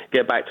say,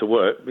 get back to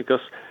work,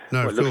 because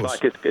it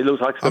looks like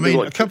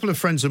it's a couple of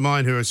friends of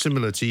mine who are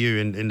similar to you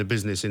in the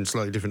business in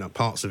slightly different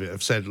parts of it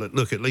have said,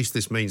 look, at least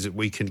this means that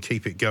we can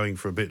keep it going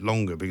for a bit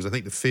longer, because I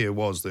think the fear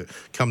was that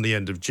come the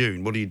end of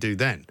June, what do you do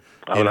then?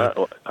 I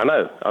know.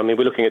 We're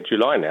looking at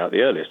July now, at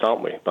the earliest,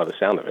 aren't we, by the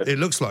sound of it? It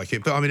looks like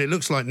it, but it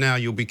looks like now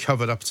you'll be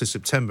covered up to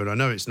September. I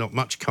know it's not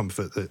much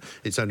comfort that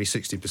it's only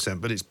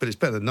 60%, but it's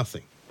better than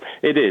nothing.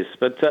 It is,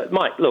 but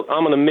Mike, look,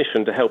 I'm on a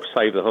mission to help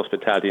save the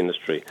hospitality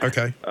industry.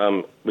 Okay.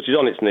 Which is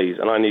on its knees,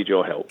 and I need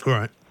your help. All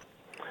right.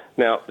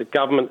 Now, the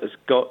government has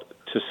got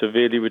to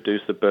severely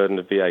reduce the burden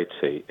of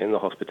VAT in the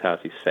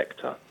hospitality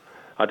sector.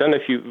 I don't know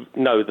if you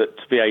know that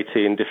VAT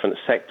in different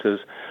sectors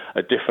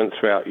are different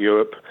throughout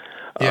Europe.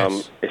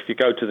 Yes. If you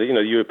go to the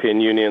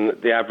European Union,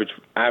 the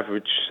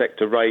average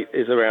sector rate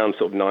is around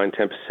sort of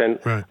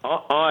 9-10%. Right.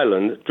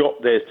 Ireland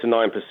dropped theirs to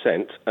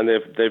 9%, and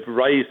they've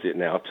raised it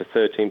now to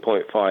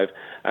 13.5%,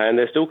 and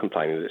they're still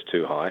complaining that it's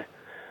too high.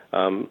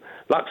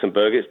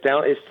 Luxembourg, it's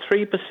down. It's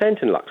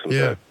 3% in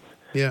Luxembourg.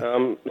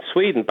 Yeah.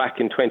 Sweden back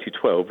in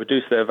 2012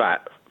 reduced their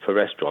VAT for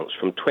restaurants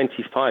from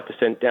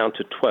 25% down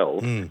to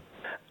 12%,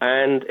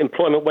 and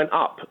employment went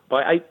up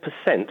by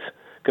 8%.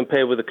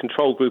 Compared with a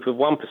control group of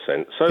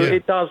 1%. So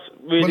it does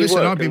really work. Well,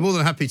 listen, I'd be more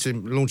than happy to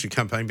launch a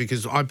campaign,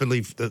 because I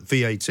believe that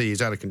VAT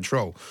is out of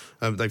control.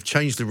 They've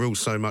changed the rules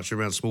so much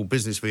around small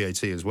business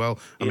VAT as well.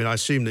 I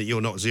assume that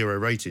you're not zero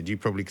rated. You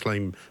probably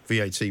claim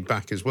VAT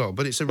back as well.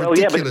 But it's a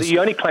ridiculous... yeah, but you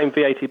only claim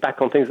VAT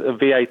back on things that are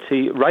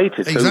VAT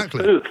rated.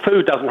 Exactly. So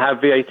food doesn't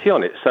have VAT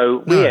on it. So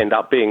we end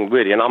up being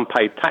really an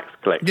unpaid tax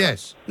collector.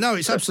 Yes. No,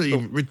 it's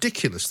absolutely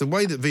ridiculous. The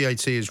way that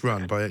VAT is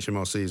run by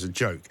HMRC is a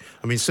joke.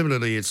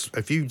 Similarly,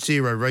 if you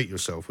zero rate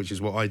yourself, which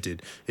is what I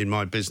did in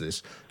my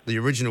business, the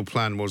original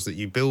plan was that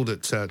you billed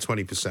at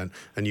 20%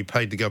 and you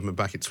paid the government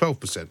back at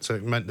 12%. So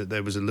it meant that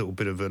there was a little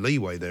bit of a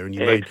leeway there, and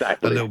you made a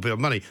little bit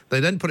of money. They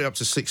then put it up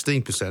to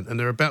 16%, and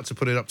they're about to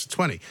put it up to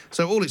 20%.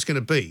 So all it's going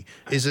to be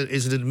is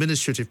an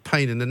administrative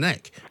pain in the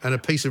neck and a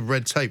piece of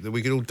red tape that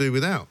we could all do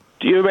without.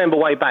 Do you remember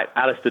way back,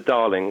 Alistair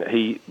Darling,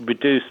 he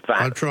reduced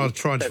VAT? I'm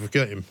trying to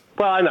forget him.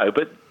 Well, I know,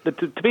 but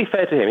to be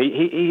fair to him,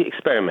 he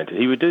experimented.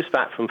 He reduced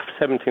VAT from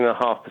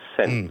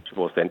 17.5%, which it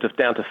was then, just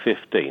down to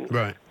 15%.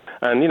 Right.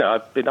 And,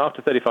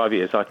 after 35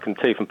 years, I can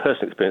tell you from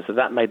personal experience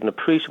that made an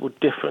appreciable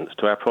difference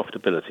to our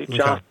profitability,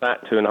 just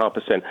that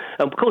 2.5%. And,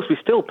 of course, we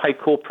still pay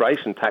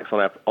corporation tax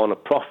on a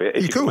profit,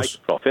 if you can make a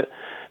profit.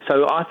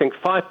 So I think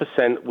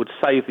 5% would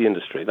save the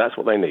industry. That's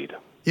what they need.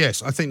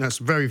 Yes, I think that's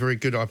a very, very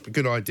good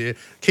idea.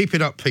 Keep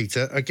it up,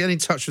 Peter. Get in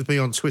touch with me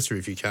on Twitter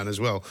if you can as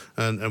well,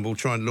 and we'll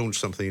try and launch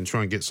something and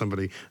try and get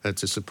somebody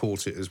to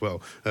support it as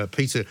well.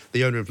 Peter,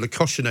 the owner of Le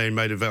Cochonnet in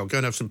Maida Vale, go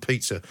and have some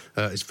pizza.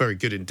 It's very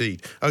good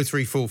indeed.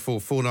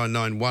 0344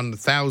 499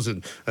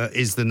 1000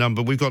 is the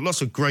number. We've got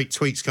lots of great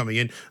tweets coming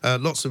in,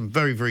 lots of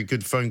very, very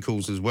good phone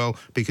calls as well,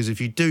 because if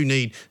you do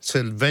need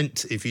to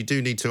vent, if you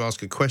do need to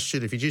ask a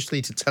question, if you just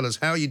need to tell us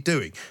how you're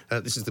doing,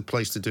 this is the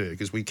place to do it,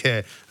 because we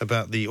care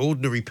about the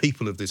ordinary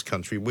people of this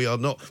country. We are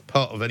not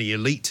part of any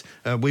elite.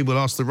 We will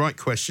ask the right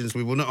questions.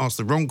 We will not ask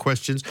the wrong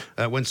questions.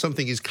 When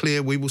something is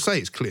clear, we will say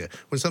it's clear.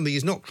 When something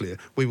is not clear,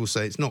 we will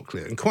say it's not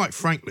clear. And quite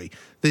frankly,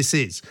 this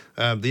is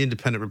the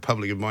Independent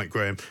Republic of Mike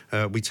Graham.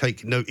 We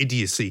take no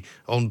idiocy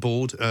on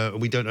board.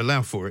 We don't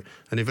allow for it.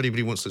 And if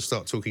anybody wants to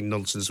start talking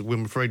nonsense,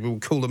 I'm afraid we'll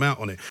call them out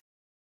on it.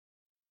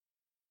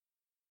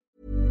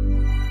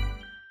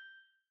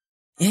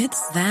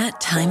 It's that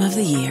time of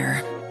the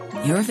year.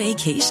 Your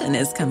vacation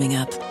is coming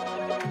up.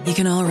 You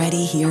can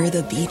already hear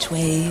the beach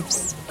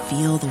waves,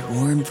 feel the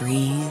warm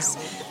breeze,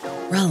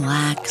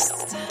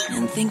 relax,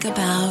 and think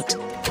about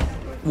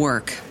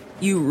work.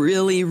 You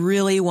really,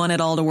 really want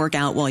it all to work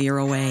out while you're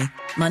away.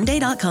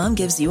 Monday.com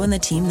gives you and the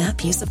team that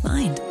peace of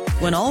mind.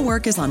 When all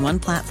work is on one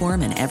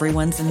platform and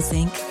everyone's in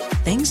sync,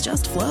 things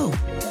just flow.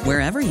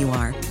 Wherever you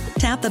are,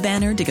 tap the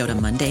banner to go to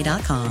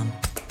Monday.com.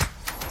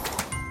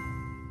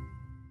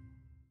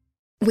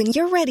 When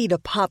you're ready to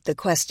pop the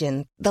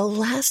question, the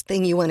last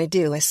thing you want to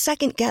do is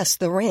second-guess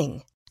the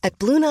ring. At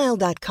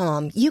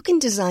BlueNile.com, you can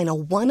design a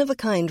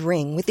one-of-a-kind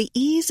ring with the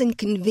ease and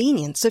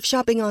convenience of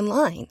shopping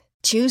online.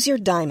 Choose your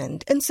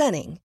diamond and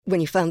setting. When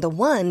you find the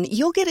one,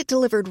 you'll get it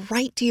delivered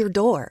right to your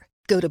door.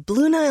 Go to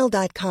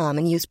BlueNile.com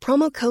and use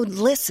promo code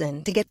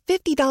LISTEN to get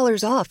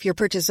 $50 off your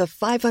purchase of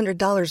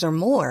 $500 or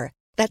more.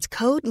 That's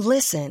code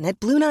LISTEN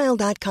at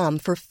BlueNile.com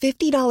for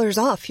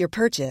 $50 off your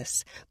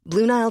purchase.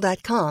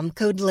 BlueNile.com,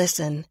 code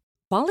LISTEN.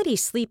 Quality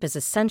sleep is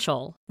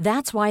essential.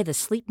 That's why the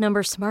Sleep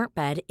Number Smart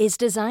Bed is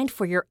designed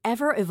for your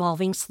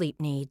ever-evolving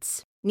sleep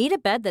needs. Need a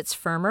bed that's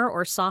firmer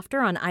or softer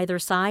on either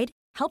side?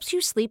 Helps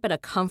you sleep at a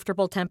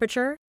comfortable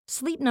temperature?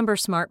 Sleep Number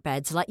Smart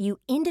Beds let you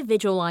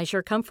individualize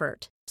your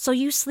comfort, so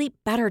you sleep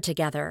better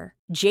together.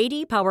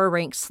 J.D. Power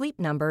ranks Sleep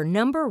Number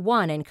number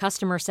 1 in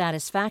customer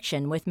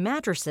satisfaction with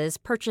mattresses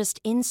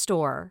purchased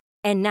in-store.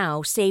 And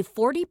now, save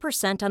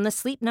 40% on the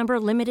Sleep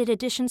Number Limited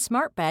Edition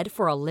Smart Bed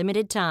for a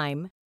limited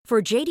time. For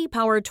J.D.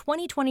 Power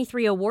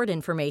 2023 award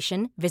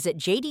information, visit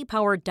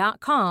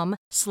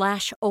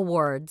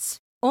jdpower.com/awards.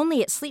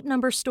 Only at Sleep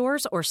Number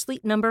stores or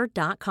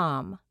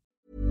sleepnumber.com.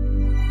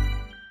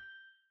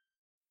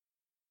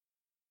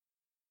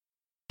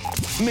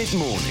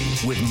 Mid-morning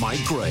with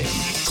Mike Graham.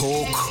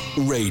 Talk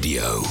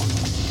Radio.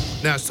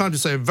 Now, it's time to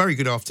say a very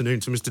good afternoon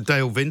to Mr.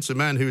 Dale Vince, a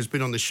man who has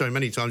been on this show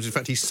many times. In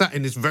fact, he sat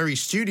in this very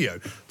studio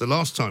the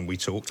last time we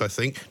talked, I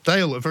think.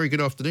 Dale, a very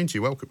good afternoon to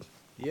you. Welcome.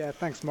 Yeah,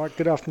 thanks, Mike.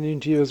 Good afternoon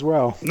to you as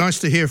well. Nice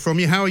to hear from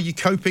you. How are you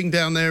coping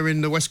down there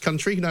in the West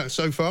Country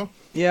so far?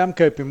 Yeah, I'm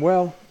coping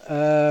well.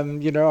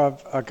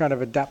 I've kind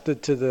of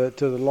adapted to the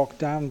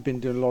lockdown, been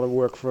doing a lot of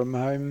work from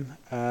home.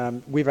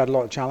 We've had a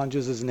lot of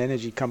challenges as an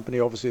energy company,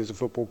 obviously as a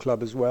football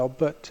club as well,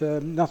 but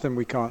nothing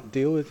we can't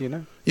deal with,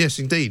 Yes,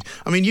 indeed.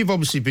 I mean, you've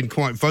obviously been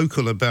quite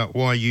vocal about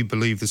why you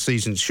believe the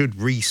season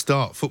should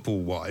restart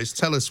football-wise.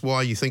 Tell us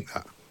why you think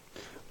that.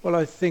 Well,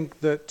 I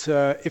think that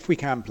if we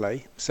can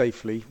play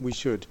safely, we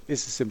should.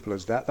 It's as simple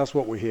as that. That's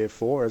what we're here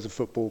for as a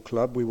football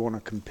club. We want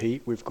to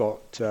compete. We've got,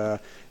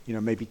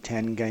 maybe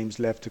 10 games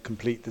left to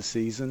complete the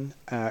season.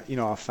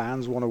 Our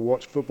fans want to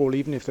watch football,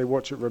 even if they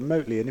watch it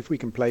remotely. And if we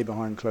can play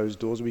behind closed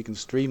doors, we can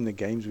stream the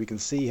games, we can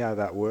see how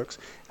that works.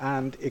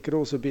 And it could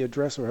also be a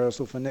dress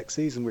rehearsal for next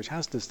season, which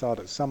has to start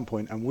at some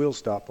point and will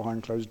start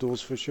behind closed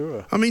doors for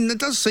sure. I mean, there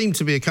does seem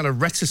to be a kind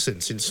of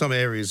reticence in some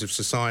areas of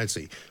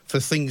society for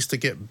things to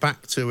get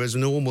back to as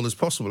normal as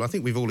possible. I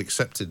think we've all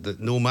accepted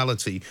that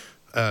normality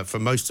for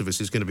most of us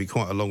is going to be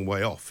quite a long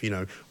way off.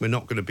 We're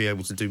not going to be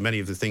able to do many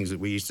of the things that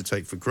we used to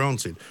take for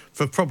granted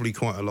for probably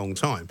quite a long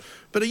time.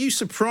 But are you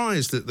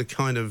surprised at the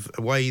kind of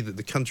way that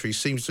the country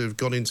seems to have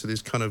gone into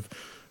this kind of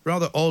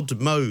rather odd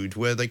mode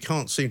where they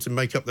can't seem to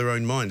make up their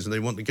own minds and they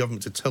want the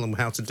government to tell them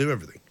how to do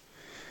everything?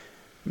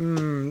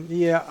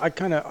 Yeah,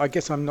 I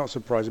guess I'm not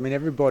surprised. I mean,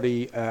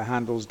 everybody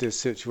handles this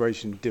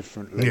situation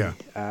differently. Yeah.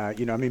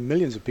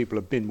 Millions of people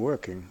have been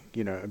working,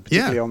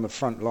 particularly on the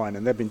front line,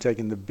 and they've been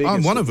taking the biggest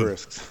I'm one of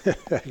risks.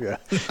 Yeah,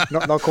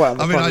 not quite on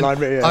the front line,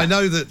 but yeah. I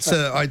know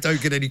that I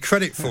don't get any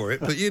credit for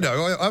it, but,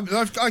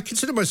 I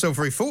consider myself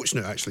very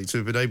fortunate, actually, to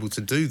have been able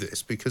to do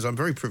this because I'm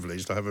very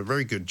privileged. I have a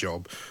very good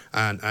job,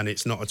 and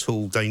it's not at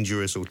all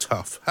dangerous or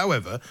tough.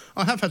 However,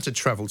 I have had to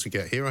travel to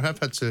get here. I have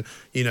had to,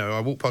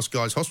 I walk past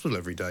Guy's Hospital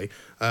every day.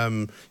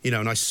 And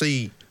I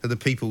see the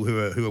people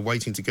who are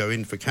waiting to go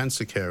in for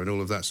cancer care and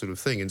all of that sort of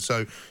thing. And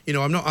so,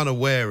 I'm not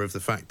unaware of the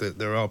fact that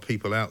there are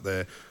people out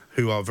there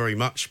who are very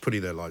much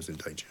putting their lives in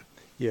danger.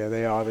 Yeah,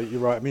 they are.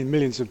 You're right. I mean,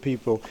 millions of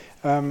people.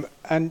 I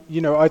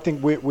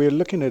think we're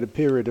looking at a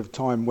period of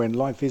time when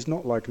life is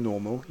not like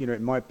normal.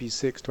 It might be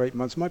 6 to 8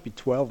 months, it might be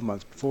 12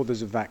 months before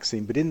there's a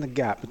vaccine. But in the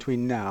gap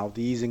between now,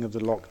 the easing of the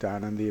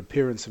lockdown and the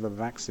appearance of a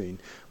vaccine,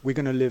 we're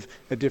going to live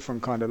a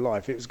different kind of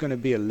life. It's going to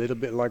be a little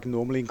bit like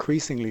normal,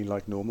 increasingly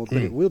like normal, but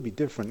it will be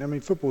different. I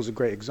mean, football's a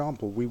great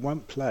example. We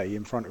won't play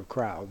in front of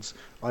crowds,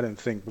 I don't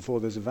think,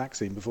 before there's a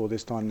vaccine, before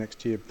this time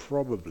next year,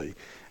 probably.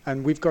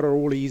 And we've got to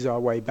all ease our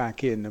way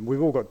back in. And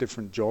we've all got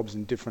different jobs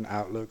and different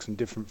outlooks and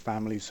different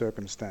family circumstances.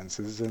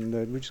 circumstances, and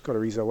we've just got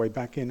to ease our way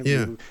back in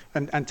Yeah.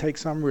 and take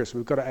some risk.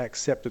 We've got to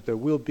accept that there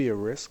will be a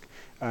risk,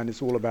 and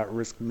it's all about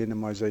risk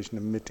minimization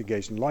and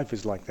mitigation. Life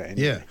is like that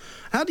anyway. Yeah.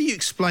 How do you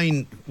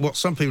explain what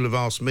some people have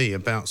asked me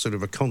about sort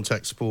of a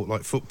contact sport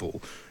like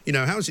football? You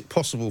know, how is it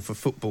possible for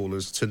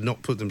footballers to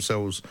not put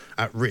themselves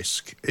at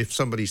risk if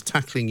somebody's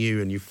tackling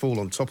you and you fall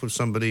on top of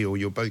somebody, or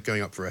you're both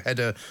going up for a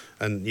header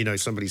and, you know,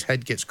 somebody's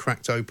head gets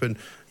cracked open?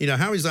 You know,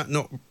 how is that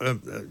not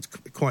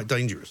quite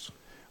dangerous?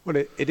 Well,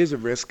 it is a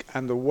risk,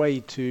 and the way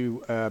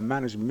to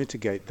manage and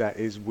mitigate that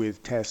is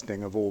with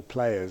testing of all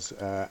players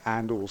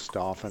and all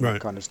staff and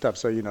that kind of stuff.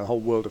 So, you know, the whole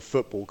world of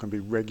football can be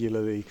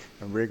regularly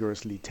and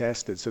rigorously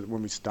tested so that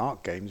when we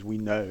start games, we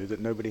know that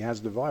nobody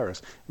has the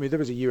virus. I mean, there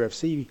was a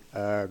UFC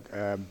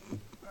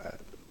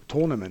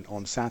tournament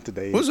on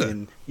Saturday. Was it?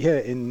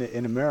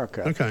 In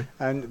America. Okay.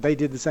 And they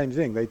did the same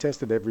thing. They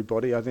tested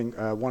everybody. I think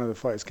one of the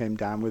fighters came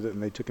down with it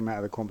and they took him out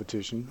of the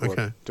competition. Okay.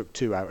 Well, took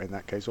two out in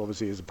that case.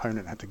 Obviously, his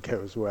opponent had to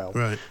go as well.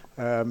 Right.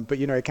 But,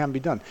 you know, it can be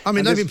done. I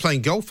mean, they've been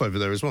playing golf over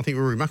there as well. I think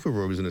Rory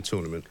McIlroy was in a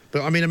tournament.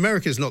 But, I mean,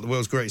 America's not the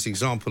world's greatest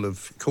example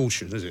of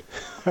caution, is it?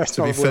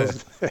 To be fair.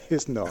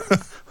 It's not.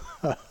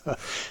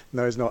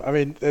 No, it's not. I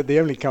mean, the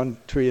only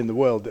country in the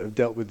world that have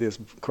dealt with this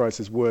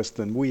crisis worse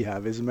than we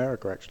have is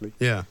America, actually.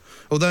 Yeah.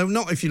 Although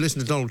not if you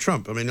listen to Donald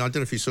Trump. I mean, I don't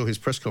know if you saw his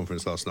press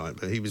conference last night,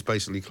 but he was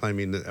basically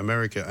claiming that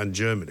America and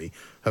Germany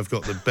have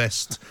got the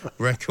best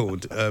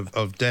record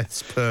of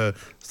deaths per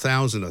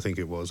 1,000, I think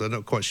it was. I'm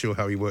not quite sure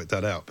how he worked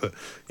that out, but,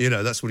 you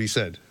know, that's what he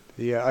said.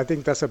 Yeah, I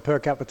think that's a per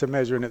capita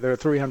measure, and there are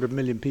 300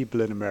 million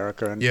people in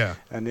America,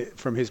 and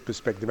from his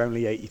perspective,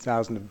 only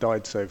 80,000 have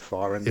died so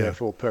far, and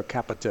therefore per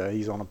capita,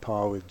 he's on a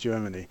par with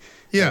Germany.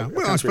 Yeah,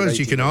 well, I suppose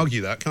you can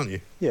argue that, can't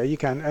you? Yeah, you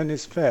can, and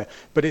it's fair.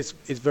 But it's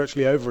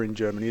virtually over in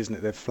Germany, isn't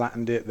it? They've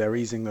flattened it, they're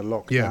easing the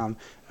lockdown.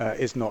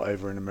 It's not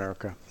over in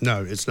America.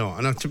 No, it's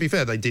not. And to be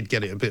fair, they did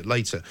get it a bit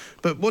later.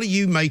 But what do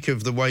you make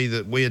of the way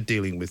that we're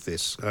dealing with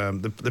this?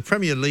 The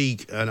Premier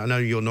League, and I know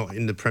you're not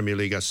in the Premier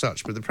League as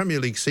such, but the Premier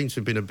League seems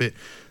to have been a bit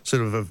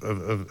sort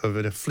of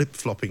in a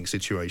flip-flopping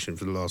situation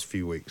for the last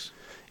few weeks.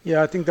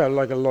 Yeah, I think that,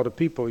 like a lot of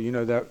people, you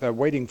know, they're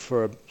waiting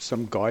for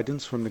some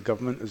guidance from the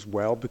government as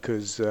well,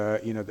 because,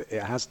 you know,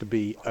 it has to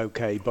be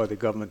okay by the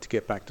government to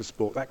get back to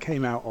sport. That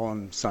came out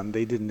on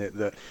Sunday, didn't it,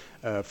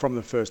 that from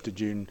the 1st of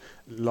June,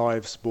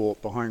 live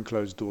sport behind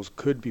closed doors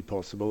could be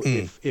possible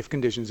if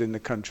conditions in the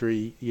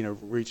country, you know,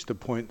 reach the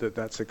point that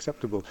that's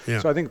acceptable. Yeah.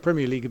 So I think the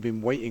Premier League have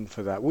been waiting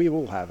for that. We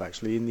all have,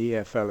 actually, in the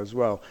EFL as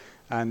well.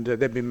 And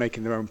they've been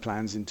making their own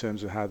plans in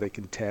terms of how they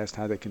can test,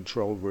 how they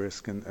control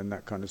risk and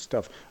that kind of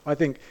stuff. I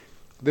think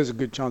there's a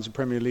good chance the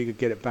Premier League will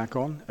get it back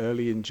on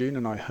early in June,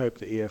 and I hope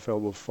the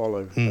EFL will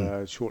follow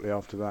shortly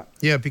after that.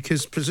 Yeah,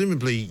 because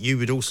presumably you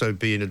would also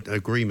be in an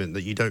agreement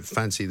that you don't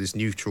fancy this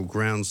neutral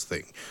grounds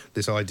thing,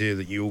 this idea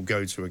that you all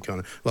go to a kind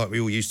of, like we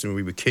all used to when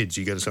we were kids,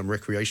 you go to some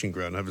recreation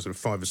ground and have a sort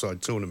of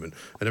five-a-side tournament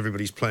and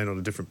everybody's playing on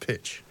a different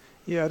pitch.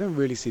 Yeah, I don't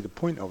really see the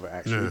point of it,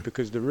 actually,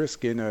 because the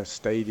risk in a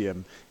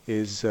stadium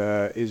is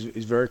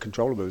very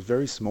controllable. It's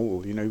very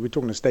small. You know, we're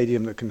talking a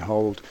stadium that can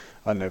hold,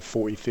 I don't know,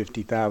 40,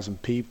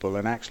 50,000 people,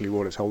 and actually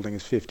what it's holding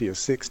is 50 or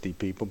 60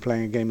 people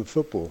playing a game of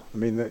football. I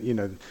mean, you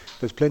know,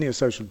 there's plenty of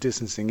social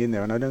distancing in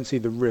there, and I don't see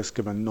the risk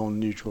of a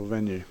non-neutral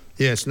venue.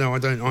 Yes, no, I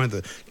don't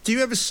either. Do you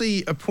ever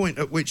see a point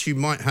at which you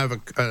might have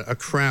a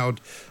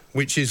crowd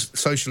which is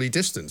socially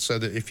distanced, so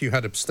that if you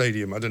had a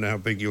stadium, I don't know how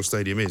big your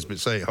stadium is, but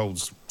say it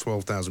holds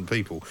 12,000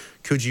 people,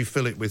 could you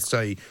fill it with,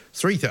 say,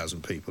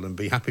 3,000 people and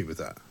be happy with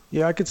that?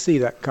 Yeah, I could see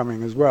that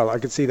coming as well. I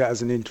could see that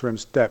as an interim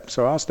step.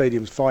 So our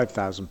stadium's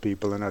 5,000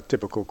 people, and a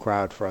typical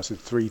crowd for us is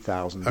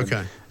 3,000.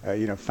 Okay.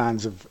 And, you know,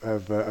 fans of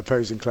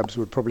opposing clubs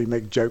would probably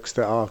make jokes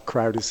that our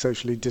crowd is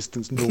socially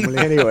distanced normally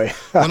anyway.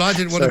 Well, I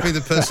didn't want to be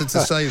the person to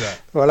say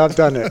that. Well, I've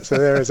done it, so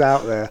there it's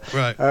out there.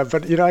 Right.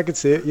 But, you know, I could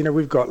see it. You know,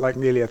 we've got like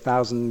nearly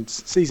 1,000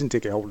 season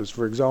ticket holders,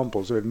 for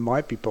example, so it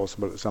might be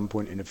possible at some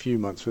point in a few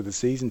months for the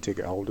season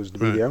ticket holders to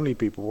be the only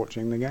people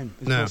watching the game.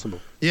 It's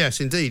possible.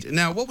 Yes, indeed.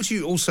 Now, what would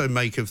you also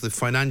make of the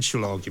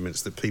financial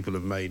arguments that people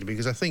have made?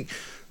 Because I think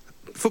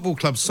football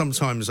clubs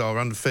sometimes are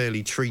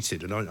unfairly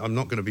treated, and I'm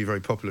not going to be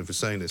very popular for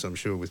saying this, I'm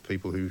sure, with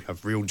people who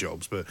have real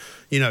jobs, but,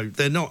 you know,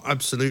 they're not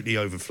absolutely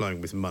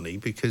overflowing with money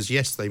because,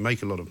 yes, they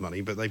make a lot of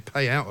money, but they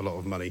pay out a lot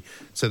of money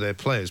to their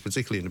players,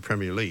 particularly in the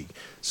Premier League.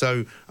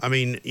 So, I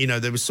mean, you know,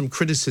 there was some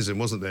criticism,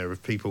 wasn't there,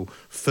 of people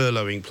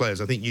furloughing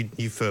players. I think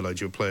you furloughed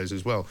your players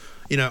as well.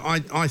 You know,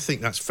 I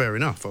think that's fair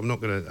enough. I'm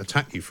not going to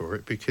attack you for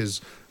it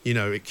because, you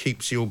know, it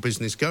keeps your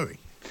business going.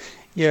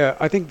 Yeah,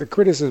 I think the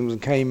criticism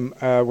came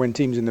when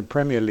teams in the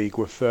Premier League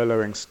were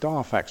furloughing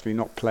staff, actually,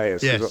 not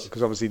players. Yes.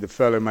 Because obviously the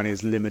furlough money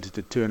is limited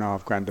to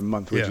 $2,500 a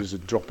month, which is a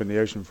drop in the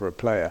ocean for a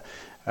player.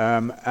 You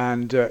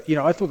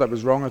know, I thought that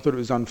was wrong. I thought it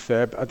was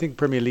unfair. But I think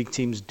Premier League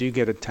teams do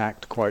get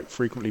attacked quite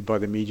frequently by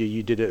the media.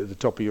 You did it at the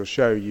top of your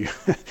show. You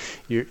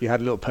had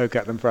a little poke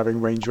at them for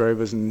having Range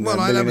Rovers and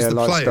millionaire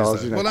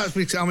lifestyles. Well,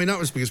 that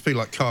was because people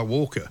like Kyle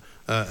Walker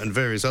and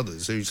various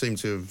others who seem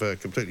to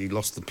have completely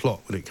lost the plot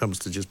when it comes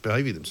to just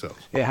behaving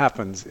themselves. It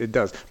happens, it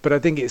does. But I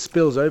think it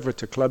spills over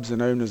to clubs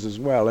and owners as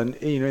well. And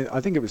I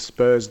think it was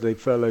Spurs, they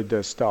furloughed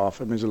their staff.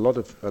 I mean, there's a lot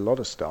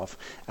of staff.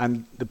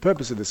 And the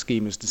purpose of the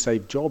scheme is to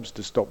save jobs,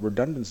 to stop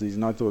redundancies.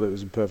 And I thought it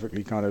was a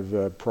perfectly kind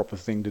of proper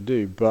thing to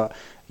do. But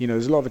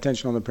there's a lot of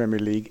attention on the Premier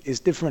League. It's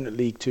different at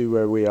League Two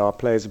where we are.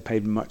 Players are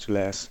paid much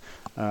less.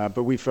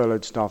 But we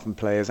furloughed staff and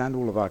players and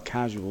all of our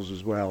casuals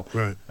as well.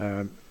 Right.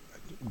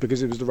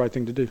 Because it was the right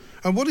thing to do.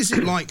 And what is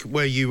it like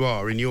where you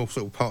are in your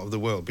sort of part of the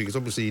world? Because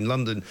obviously in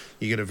London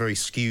you get a very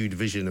skewed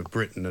vision of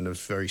Britain and a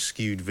very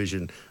skewed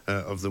vision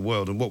of the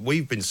world. And what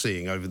we've been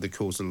seeing over the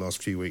course of the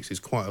last few weeks is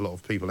quite a lot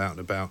of people out and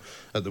about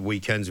at the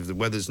weekends. If the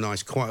weather's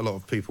nice, quite a lot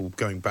of people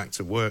going back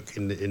to work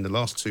in the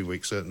last 2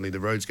 weeks. Certainly the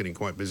road's getting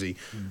quite busy.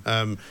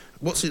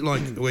 What's it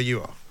like where you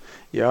are?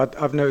 Yeah,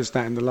 I've noticed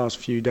that in the last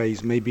few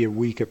days, maybe a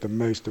week at the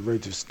most, the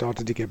roads have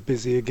started to get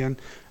busy again.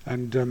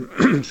 And,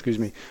 excuse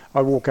me,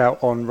 I walk out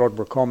on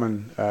Rodborough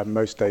Common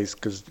most days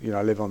because,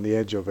 I live on the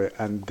edge of it,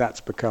 and that's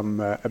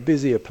become a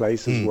busier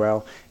place as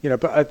well.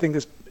 But I think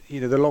this, the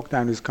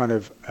lockdown is kind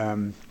of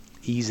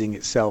easing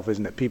itself,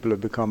 isn't it? People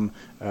have become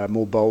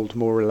more bold,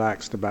 more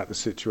relaxed about the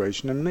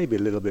situation, and maybe a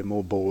little bit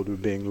more bored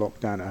with being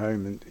locked down at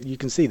home. And you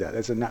can see that.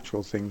 There's a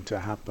natural thing to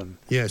happen.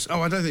 Yes.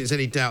 Oh, I don't think there's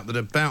any doubt that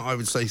about, I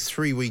would say,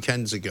 3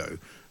 weekends ago,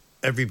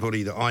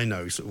 everybody that I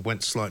know sort of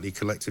went slightly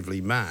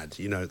collectively mad,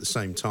 at the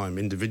same time,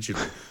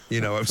 individually.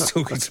 I was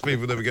talking to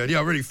people that were going,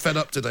 I'm really fed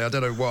up today, I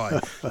don't know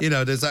why.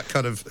 There's that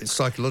kind of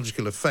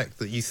psychological effect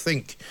that you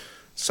think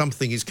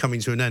something is coming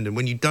to an end, and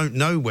when you don't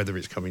know whether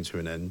it's coming to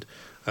an end,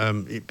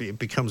 it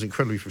becomes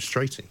incredibly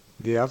frustrating.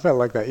 Yeah, I felt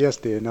like that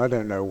yesterday, and I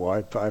don't know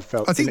why, but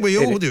I think we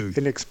all do.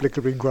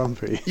 Inexplicably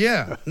grumpy.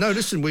 Yeah. No,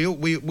 listen, we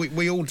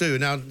all do.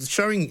 Now,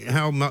 showing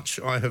how much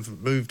I have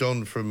moved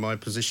on from my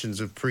positions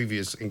of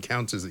previous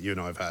encounters that you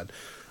and I have had,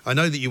 I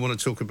know that you want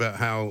to talk about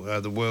how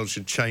the world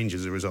should change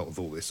as a result of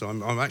all this. So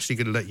I'm actually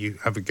going to let you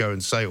have a go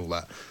and say all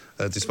that.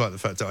 Despite the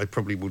fact that I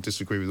probably will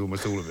disagree with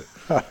almost all of it.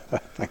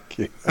 Thank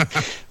you.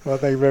 Well,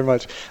 thank you very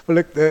much. Well,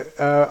 look,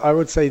 I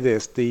would say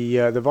this.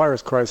 The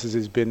virus crisis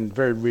has been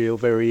very real,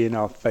 very in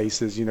our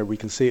faces. We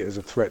can see it as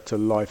a threat to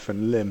life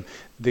and limb.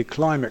 The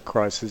climate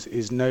crisis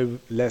is no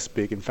less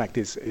big. In fact,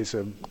 it's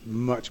a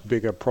much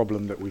bigger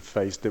problem that we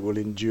face that will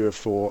endure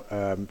for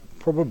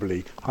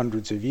probably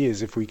hundreds of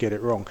years if we get it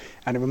wrong.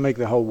 And it will make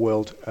the whole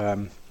world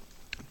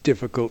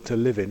difficult to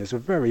live in. It's a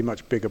very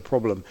much bigger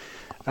problem.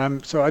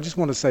 So I just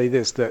want to say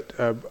this, that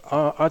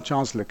our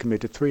Chancellor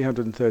committed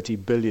 330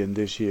 billion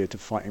this year to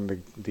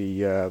fighting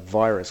the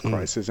virus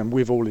crisis, and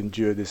we've all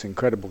endured this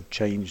incredible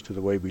change to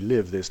the way we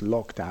live, this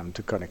lockdown,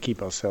 to kind of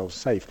keep ourselves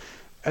safe.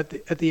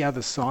 At the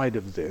other side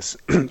of this,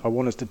 I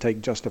want us to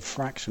take just a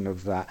fraction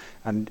of that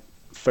and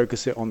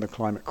focus it on the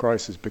climate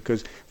crisis,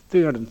 because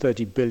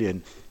 330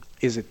 billion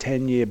is a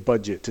 10-year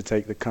budget to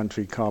take the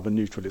country carbon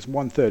neutral. It's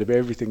 1/3 of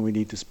everything we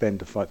need to spend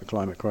to fight the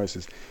climate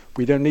crisis.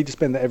 We don't need to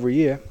spend that every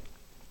year.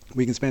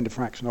 We can spend a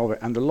fraction of it.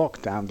 And the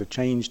lockdown, the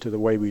change to the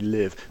way we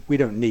live, we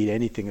don't need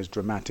anything as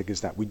dramatic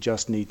as that. We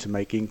just need to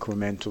make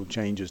incremental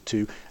changes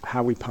to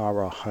how we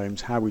power our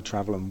homes, how we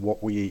travel, and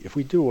what we eat. If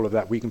we do all of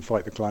that, we can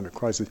fight the climate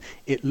crisis.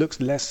 It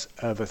looks less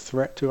of a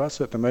threat to us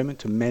at the moment,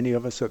 to many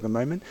of us at the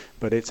moment,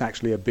 but it's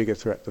actually a bigger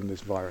threat than this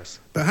virus.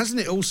 But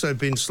hasn't it also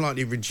been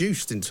slightly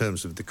reduced in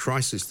terms of the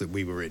crisis that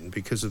we were in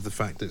because of the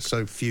fact that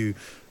so few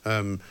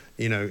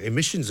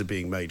emissions are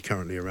being made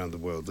currently around the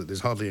world, that there's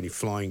hardly any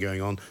flying going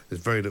on,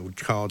 there's very little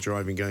car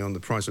driving going on, the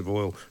price of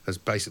oil has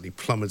basically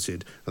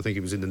plummeted. I think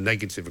it was in the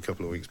negative a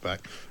couple of weeks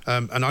back.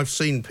 And I've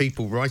seen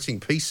people writing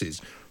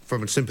pieces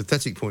from a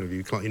sympathetic point of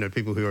view,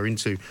 people who are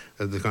into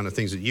the kind of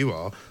things that you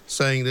are,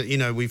 saying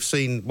that, we've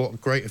seen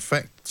what great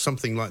effect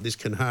something like this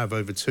can have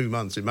over 2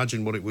 months.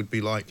 Imagine what it would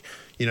be like,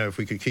 if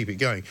we could keep it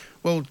going.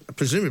 Well,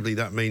 presumably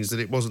that means that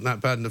it wasn't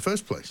that bad in the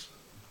first place.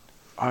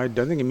 I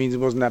don't think it means it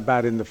wasn't that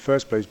bad in the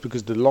first place,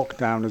 because the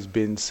lockdown has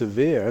been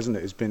severe, hasn't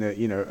it? It's been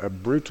a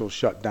brutal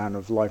shutdown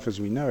of life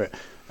as we know it.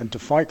 And to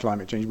fight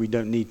climate change, we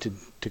don't need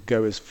to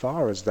go as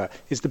far as that.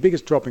 It's the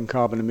biggest drop in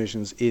carbon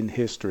emissions in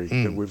history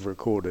that we've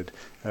recorded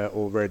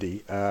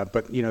already.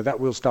 But, that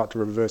will start to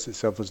reverse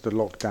itself as the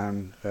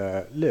lockdown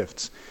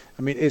lifts.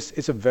 I mean,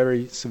 it's a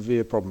very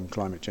severe problem,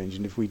 climate change.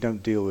 And if we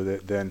don't deal with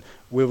it, then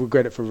we'll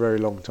regret it for a very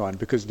long time,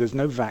 because there's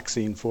no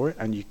vaccine for it,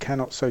 and you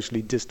cannot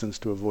socially distance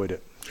to avoid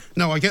it.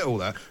 No, I get all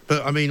that.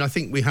 But, I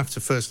think we have to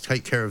first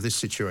take care of this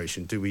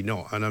situation, do we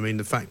not? And,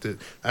 the fact that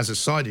as a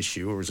side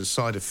issue or as a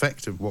side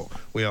effect of what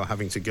we are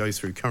having to go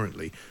through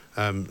currently,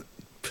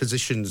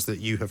 positions that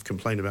you have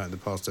complained about in the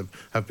past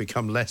have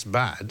become less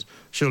bad,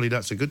 surely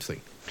that's a good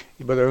thing.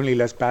 But they're only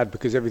less bad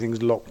because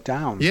everything's locked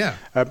down. Yeah.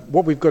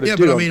 What we've got to do... Yeah,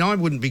 but I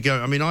wouldn't be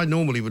going... I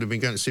normally would have been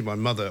going to see my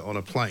mother on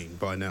a plane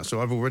by now,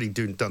 so I've already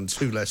done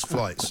 2 less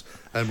flights,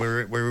 and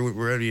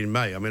we're only in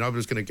May. I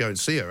was going to go and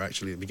see her,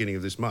 actually, at the beginning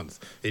of this month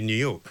in New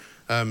York.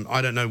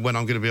 I don't know when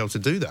I'm going to be able to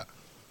do that.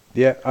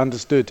 Yeah,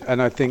 understood.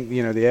 And I think,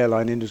 the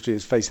airline industry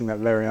is facing that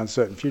very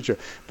uncertain future.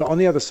 But on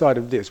the other side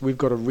of this, we've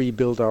got to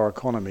rebuild our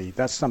economy.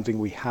 That's something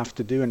we have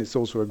to do, and it's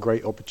also a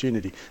great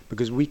opportunity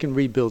because we can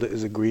rebuild it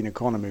as a green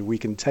economy. We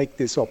can take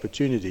this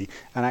opportunity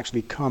and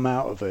actually come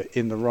out of it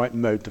in the right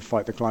mode to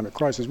fight the climate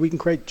crisis. We can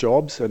create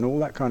jobs and all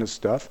that kind of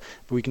stuff,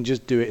 but we can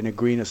just do it in a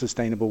greener,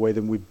 sustainable way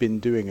than we've been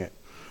doing it.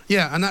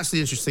 Yeah, and that's the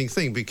interesting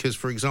thing because,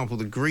 for example,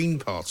 the Green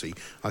Party,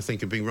 I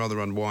think, are being rather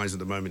unwise at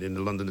the moment in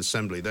the London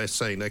Assembly. They're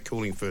saying they're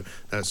calling for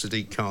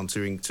Sadiq Khan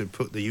to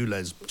put the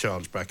ULEZ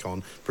charge back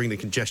on, bring the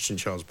congestion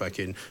charge back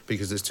in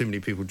because there's too many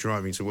people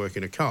driving to work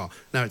in a car.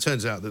 Now, it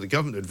turns out that the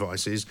government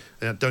advice is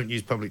don't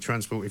use public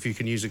transport if you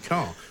can use a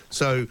car.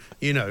 So,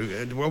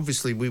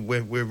 obviously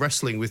we're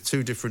wrestling with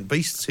two different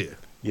beasts here.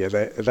 Yeah,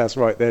 that's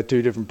right. They're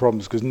two different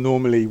problems because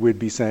normally we'd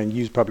be saying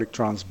use public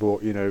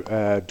transport,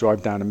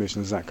 drive down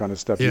emissions, that kind of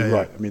stuff. You're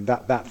right. I mean,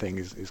 that thing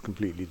is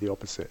completely the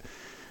opposite.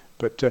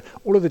 But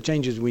all of the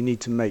changes we need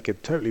to make are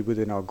totally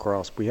within our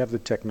grasp. We have the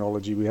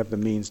technology, we have the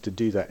means to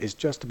do that. It's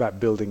just about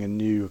building a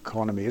new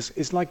economy.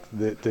 It's like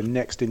the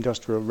next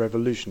industrial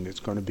revolution. It's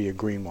going to be a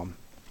green one.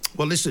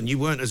 Well, listen, you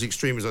weren't as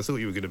extreme as I thought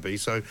you were going to be,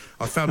 so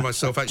I found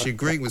myself actually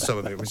agreeing with some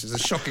of it, which is a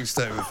shocking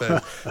state of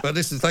affairs. But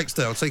listen, thanks,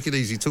 Dale. Take it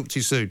easy. Talk to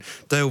you soon.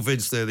 Dale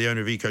Vince there, the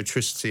owner of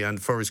Ecotricity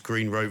and Forest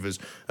Green Rovers,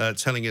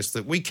 telling us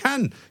that we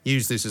can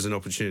use this as an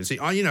opportunity.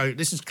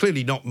 This is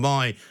clearly not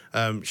my,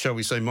 shall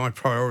we say, my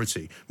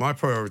priority. My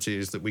priority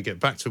is that we get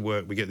back to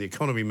work, we get the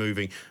economy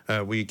moving.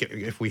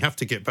 If we have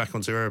to get back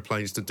onto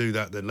aeroplanes to do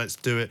that, then let's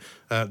do it.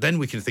 Then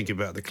we can think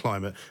about the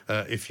climate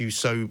if you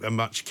so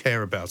much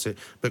care about it.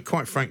 But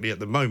quite frankly, at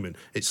the moment,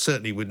 it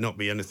certainly would not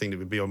be anything that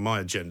would be on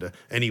my agenda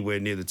anywhere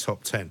near the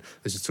top 10.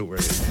 This is Talk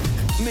Radio.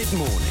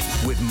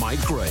 Mid-morning with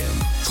Mike Graham.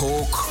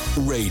 Talk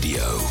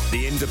Radio.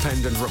 The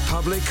Independent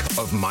Republic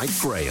of Mike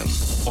Graham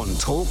on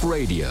Talk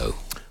Radio.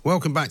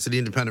 Welcome back to the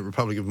Independent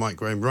Republic of Mike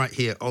Graham, right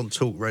here on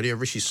Talk Radio.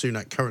 Rishi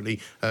Sunak currently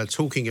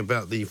talking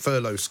about the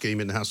furlough scheme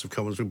in the House of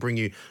Commons. We'll bring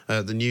you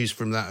the news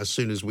from that as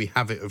soon as we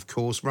have it, of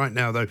course. Right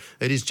now, though,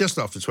 it is just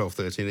after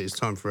 12:30 and it is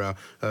time for our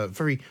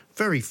very,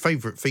 very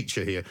favourite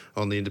feature here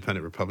on the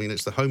Independent Republic, and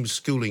it's the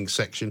homeschooling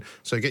section.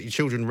 So get your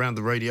children around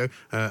the radio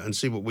and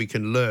see what we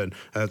can learn.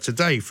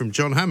 Today, from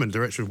John Hammond,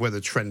 Director of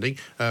Weather Trending,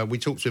 we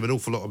talked to him an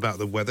awful lot about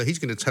the weather. He's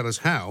going to tell us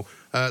how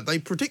they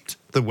predict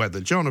the weather.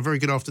 John, a very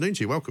good afternoon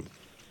to you. Welcome.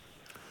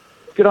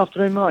 Good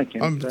afternoon, Mike.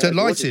 I'm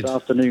delighted. Gorgeous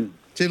afternoon.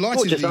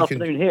 Delighted that you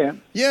can... here.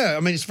 Yeah, I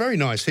mean, it's very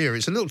nice here.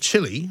 It's a little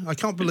chilly. I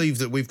can't believe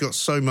that we've got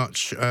so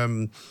much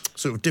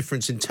sort of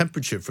difference in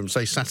temperature from,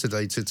 say,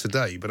 Saturday to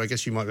today, but I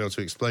guess you might be able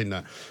to explain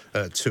that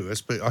to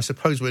us. But I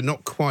suppose we're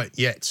not quite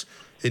yet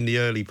in the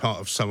early part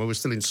of summer. We're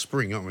still in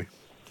spring, aren't we?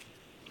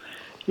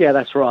 Yeah,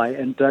 that's right.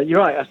 And you're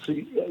right.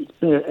 Actually, it's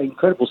been an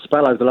incredible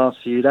spell over the last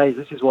few days.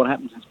 This is what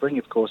happens in spring,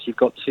 of course. You've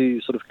got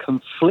two sort of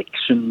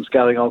conflictions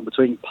going on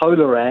between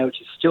polar air, which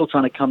is still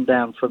trying to come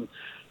down from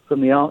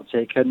the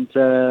Arctic, and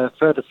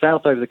further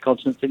south over the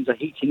continent, things are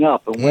heating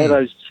up. And where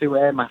those two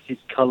air masses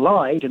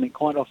collide, and it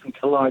quite often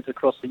collides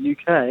across the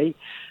UK,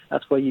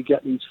 that's where you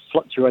get these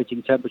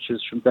fluctuating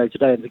temperatures from day to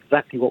day, and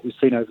exactly what we've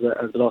seen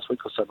over the last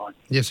week or so, Mike.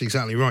 Yes,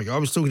 exactly right. I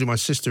was talking to my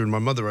sister and my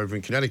mother over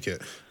in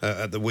Connecticut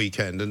at the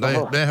weekend, and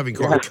they're having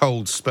quite a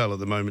cold spell at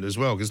the moment as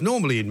well, because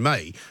normally in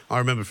May, I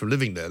remember from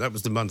living there, that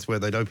was the month where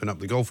they'd open up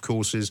the golf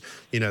courses,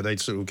 they'd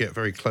sort of get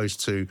very close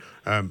to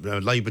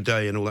Labour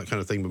Day and all that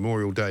kind of thing,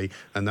 Memorial Day,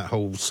 and that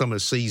whole summer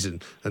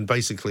season, and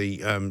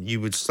basically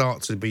you would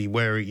start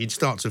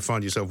to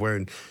find yourself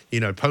wearing,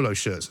 polo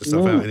shirts and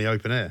stuff out in the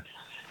open air.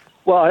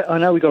 Well, I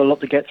know we've got a lot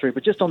to get through,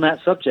 but just on that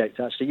subject,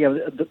 actually,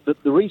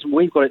 the reason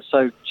we've got it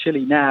so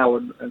chilly now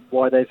and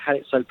why they've had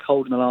it so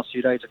cold in the last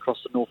few days across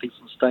the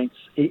northeastern states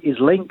is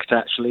linked,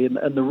 actually.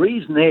 And the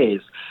reason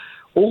is,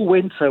 all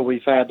winter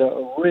we've had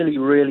a really,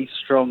 really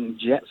strong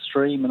jet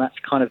stream, and that's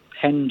kind of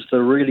penned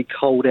the really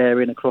cold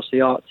air in across the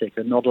Arctic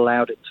and not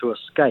allowed it to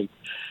escape.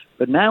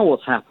 But now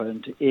what's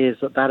happened is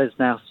that is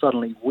now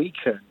suddenly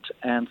weakened.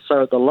 And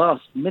so at the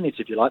last minute,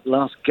 if you like, the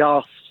last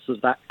gasps of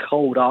that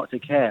cold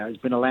Arctic air has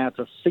been allowed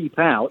to seep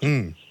out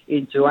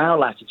into our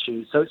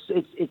latitude. So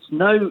it's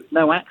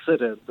no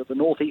accident that the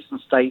northeastern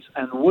states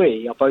and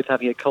we are both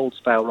having a cold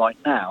spell right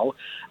now.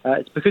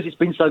 It's because it's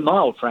been so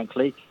mild,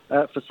 frankly,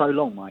 for so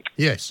long, Mike.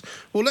 Yes.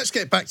 Well, let's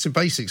get back to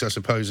basics, I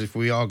suppose, if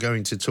we are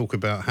going to talk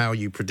about how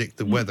you predict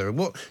the weather.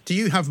 What do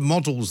you have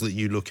models that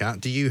you look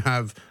at? Do you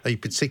have a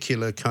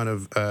particular kind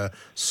of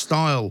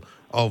style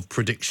of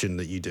prediction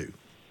that you do?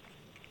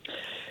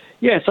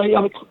 Yeah, so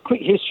a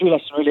quick history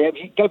lesson, really. If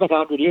you go back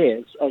 100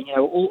 years,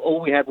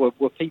 all we had were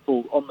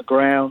people on the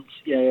ground,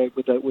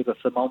 with a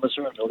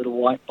thermometer and a little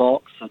white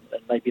box, and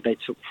maybe they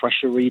took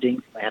pressure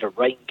readings. They had a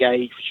rain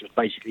gauge, which was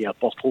basically a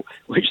bottle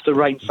which the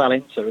rain fell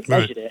into, and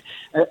measured it.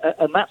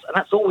 And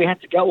that's all we had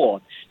to go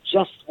on,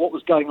 just what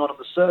was going on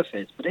the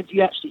surface. But if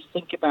you actually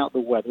think about the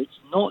weather, it's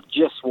not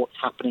just what's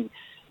happening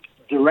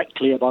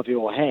directly above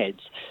your heads.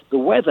 The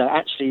weather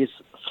actually is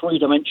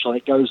three-dimensional.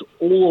 It goes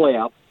all the way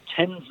up,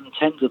 tens and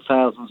tens of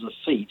thousands of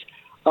feet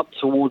up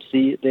towards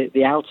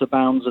the outer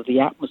bounds of the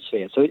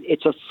atmosphere. So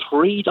it's a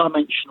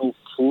three-dimensional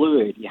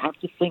fluid. You have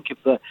to think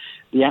of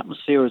the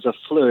atmosphere as a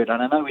fluid,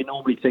 and I know we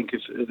normally think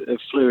of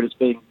fluid as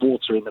being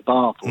water in the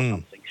bath or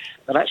something,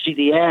 but actually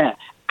the air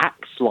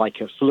acts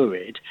like a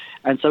fluid,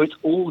 and so it's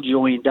all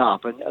joined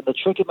up. And the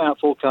trick about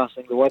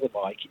forecasting the weather,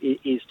 Mike,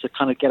 is to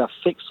kind of get a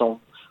fix on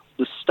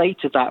the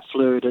state of that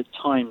fluid at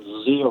time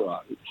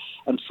zero.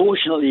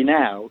 Unfortunately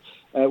now,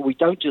 we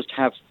don't just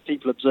have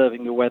people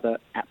observing the weather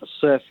at the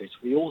surface.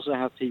 We also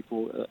have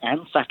people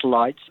and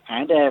satellites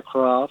and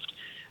aircraft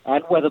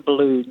and weather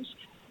balloons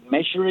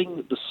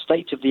measuring the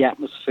state of the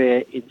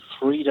atmosphere in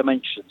three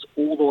dimensions,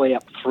 all the way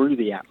up through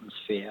the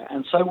atmosphere.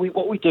 And so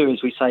what we do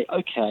is we say,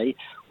 okay,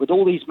 with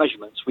all these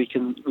measurements, we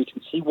can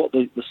see what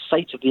the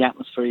state of the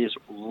atmosphere is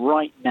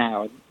right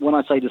now. And when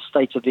I say the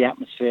state of the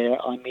atmosphere,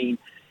 I mean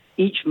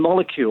each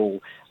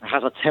molecule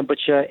has a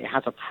temperature, it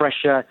has a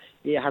pressure,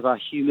 it has a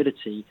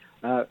humidity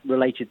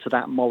related to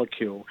that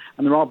molecule.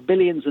 And there are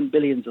billions and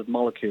billions of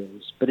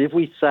molecules. But if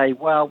we say,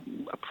 well,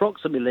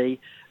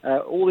 approximately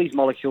all these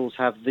molecules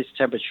have this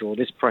temperature or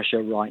this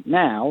pressure right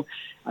now,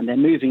 and they're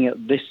moving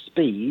at this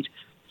speed.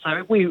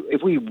 So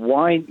if we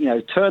wind,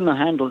 turn the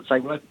handle and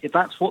say, well, if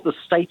that's what the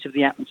state of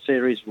the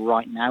atmosphere is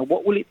right now,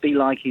 what will it be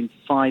like in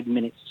 5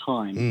 minutes'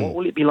 time? What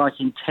will it be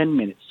like in 10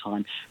 minutes'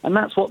 time? And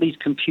that's what these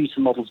computer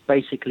models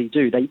basically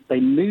do.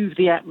 They move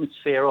the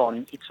atmosphere on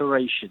in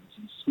iterations,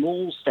 in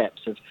small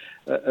steps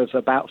of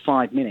about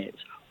 5 minutes,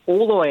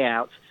 all the way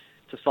out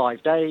to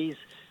 5 days,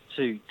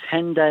 to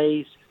 10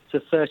 days,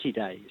 to 30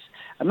 days.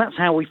 And that's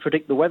how we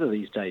predict the weather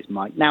these days,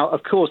 Mike. Now,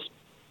 of course,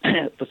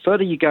 the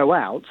further you go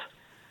out,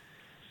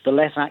 the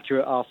less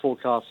accurate our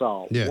forecasts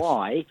are. Yes.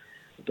 Why?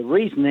 The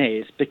reason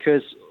is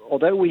because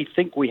although we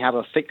think we have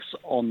a fix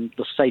on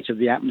the state of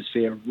the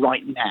atmosphere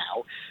right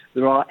now,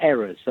 there are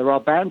errors. There are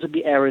bound to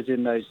be errors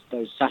in those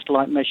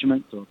satellite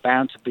measurements. There are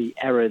bound to be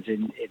errors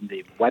in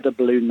the weather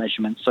balloon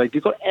measurements. So if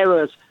you've got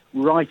errors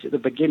right at the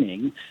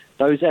beginning,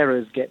 those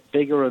errors get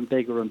bigger and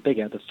bigger and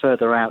bigger the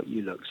further out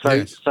you look.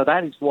 So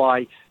that is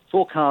why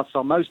forecasts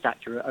are most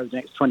accurate over the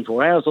next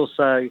 24 hours or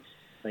so.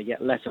 They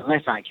get less and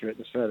less accurate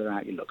the further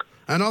out you look.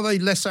 And are they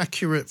less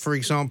accurate, for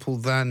example,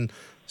 than,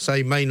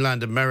 say,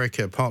 mainland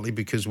America, partly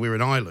because we're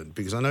an island?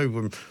 Because I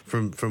know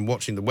from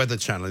watching the Weather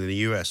Channel in the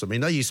US, I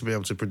mean, they used to be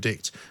able to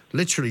predict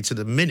literally to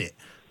the minute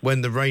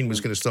when the rain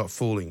was going to start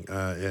falling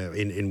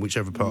in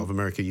whichever part of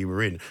America you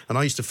were in. And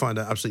I used to find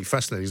that absolutely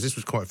fascinating, because this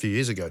was quite a few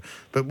years ago.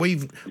 But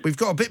we've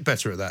got a bit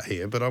better at that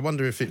here, but I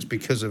wonder if it's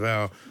because of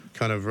our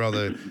kind of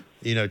rather,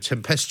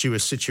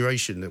 tempestuous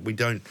situation that we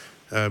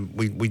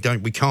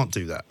can't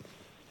do that.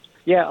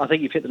 Yeah, I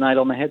think you've hit the nail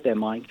on the head there,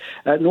 Mike.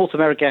 North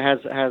America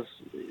has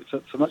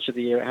for much of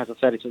the year, it has a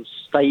fairly sort of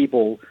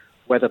stable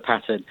weather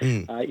pattern.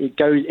 It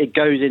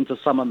goes into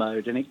summer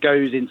mode and it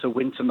goes into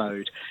winter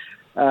mode.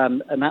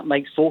 And that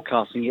makes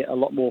forecasting it a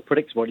lot more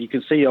predictable. You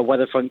can see a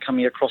weather front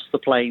coming across the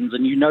plains,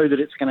 and you know that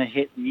it's going to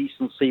hit the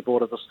eastern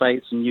seaboard of the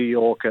States and New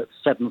York at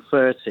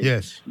 7:30.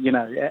 Yes.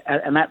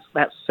 And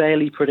that's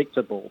fairly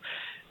predictable.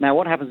 Now,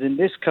 what happens in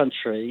this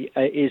country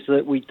is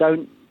that we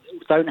don't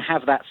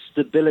have that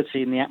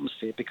stability in the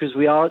atmosphere, because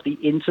we are at the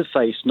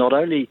interface not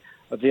only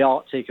of the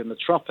Arctic and the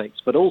tropics,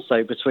 but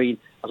also between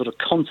a sort of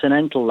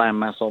continental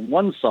landmass on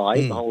one side,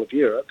 the whole of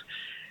Europe,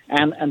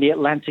 and the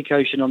Atlantic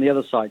Ocean on the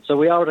other side. So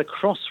we are at a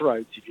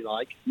crossroads, if you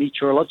like,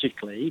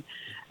 meteorologically,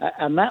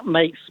 and that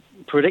makes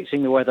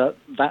predicting the weather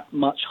that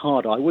much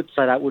harder. I would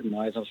say that, wouldn't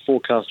I, as a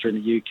forecaster in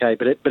the UK,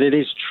 but it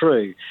is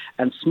true.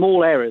 And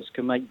small errors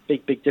can make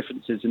big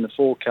differences in the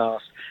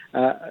forecast.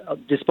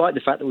 Despite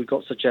the fact that we've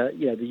got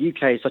the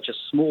UK is such a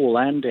small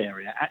land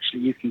area,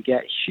 actually you can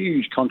get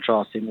huge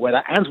contrast in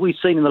weather, as we've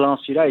seen in the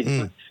last few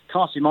days.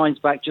 Cast your minds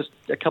back just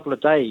a couple of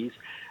days.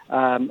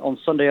 On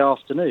Sunday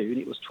afternoon,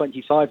 it was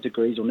 25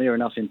 degrees or near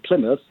enough in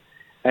Plymouth,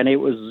 and it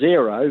was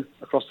 0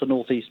 across the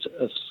northeast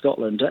of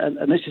Scotland.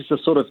 And this is the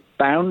sort of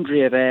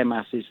boundary of air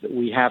masses that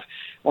we have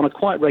on a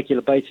quite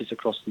regular basis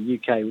across the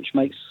UK, which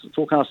makes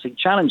forecasting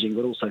challenging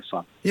but also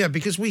fun. Yeah,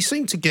 because we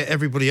seem to get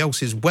everybody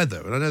else's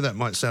weather, and I know that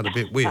might sound a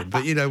bit weird,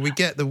 but, we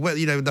get the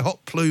weather, the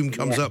hot plume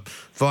comes up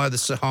via the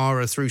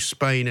Sahara through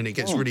Spain, and it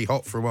gets really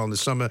hot for a while in the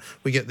summer.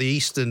 We get the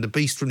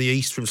beast from the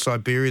east from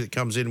Siberia that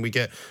comes in, and we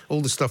get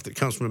all the stuff that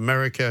comes from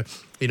America,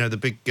 the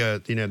big,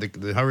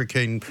 the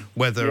hurricane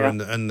weather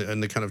and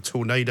the kind of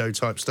tornado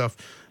type stuff.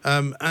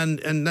 And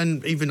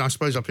then even, I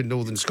suppose, up in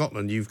northern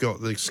Scotland, you've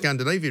got the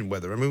Scandinavian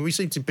weather. I mean, we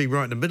seem to be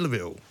right in the middle of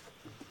it all.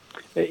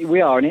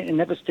 We are, and it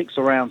never sticks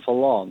around for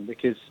long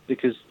because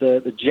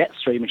the jet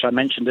stream, which I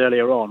mentioned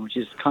earlier on, which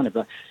is kind of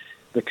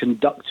the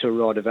conductor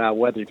rod of our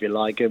weather, if you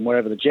like, and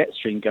wherever the jet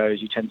stream goes,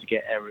 you tend to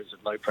get errors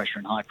of low pressure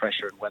and high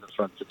pressure and weather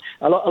fronts.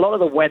 And a lot of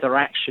the weather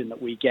action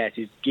that we get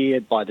is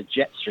geared by the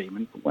jet stream.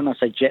 And when I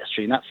say jet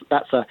stream,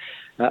 that's a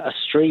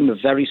stream of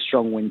very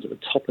strong winds at the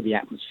top of the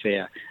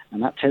atmosphere,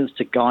 and that tends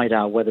to guide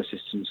our weather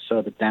systems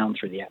further down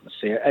through the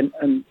atmosphere.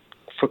 And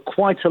for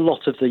quite a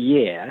lot of the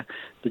year,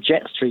 the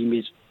jet stream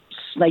is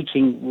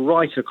snaking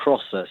right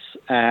across us,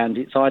 and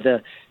it's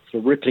either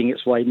sort of rippling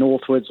its way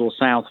northwards or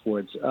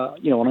southwards,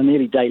 on a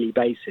nearly daily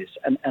basis.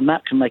 And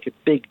that can make a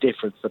big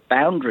difference. The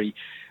boundary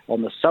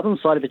on the southern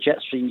side of the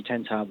jet stream, you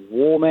tend to have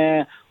warm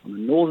air. On the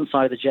northern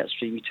side of the jet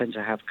stream, you tend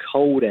to have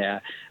cold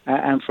air.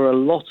 And for a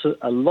lot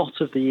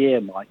of the year,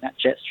 Mike, that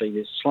jet stream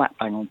is slap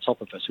bang on top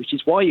of us, which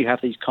is why you have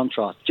these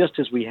contrasts, just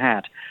as we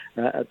had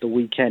at the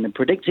weekend. And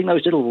predicting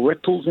those little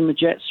ripples in the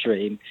jet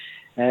stream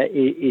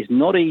is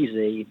not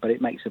easy, but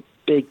it makes a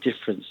big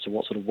difference to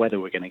what sort of weather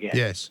we're going to get.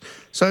 Yes.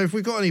 So if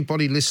we've got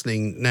anybody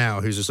listening now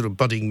who's a sort of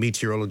budding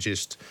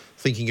meteorologist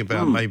thinking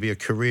about maybe a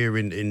career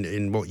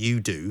in what you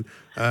do,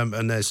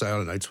 and they're,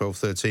 say, 12,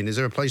 13, is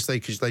there a place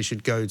they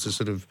should go to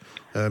sort of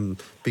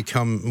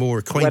become more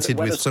acquainted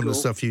with some of the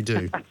stuff you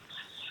do?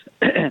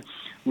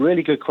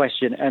 Really good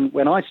question. And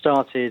when I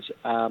started,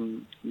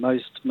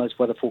 most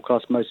weather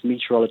forecasts, most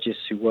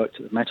meteorologists who worked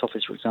at the Met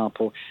Office, for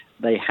example,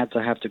 they had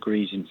to have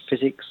degrees in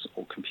physics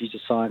or computer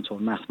science or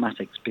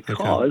mathematics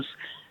because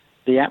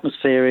the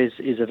atmosphere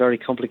is a very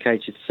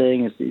complicated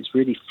thing. It's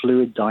really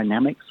fluid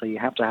dynamics, so you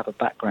have to have a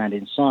background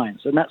in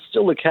science. And that's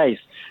still the case.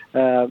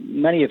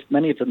 Many of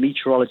the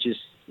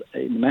meteorologists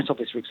in the Met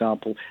Office, for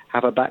example,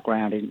 have a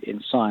background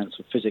in science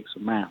or physics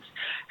or maths.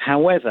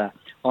 However,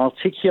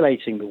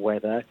 articulating the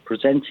weather,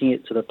 presenting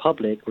it to the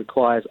public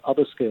requires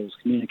other skills,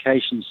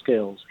 communication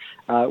skills,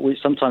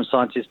 which sometimes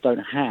scientists don't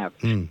have.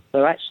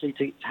 So actually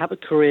to have a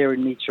career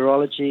in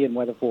meteorology and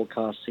weather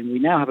forecasting, we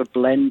now have a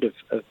blend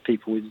of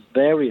people with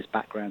various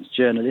backgrounds,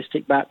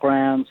 journalistic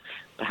backgrounds,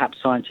 perhaps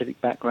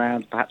scientific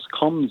backgrounds, perhaps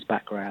comms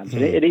backgrounds.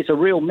 It is a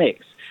real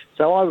mix.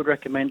 So I would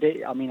recommend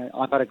it. I mean,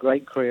 I've had a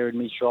great career in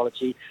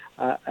meteorology,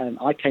 and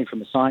I came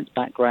from a science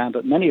background,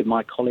 but many of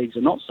my colleagues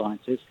are not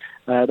scientists.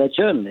 They're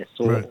journalists,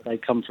 or they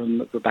come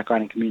from a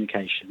background in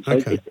communication.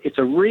 So it's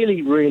a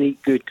really, really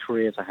good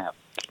career to have.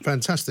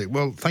 Fantastic.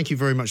 Well, thank you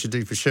very much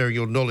indeed for sharing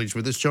your knowledge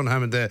with us. John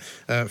Hammond there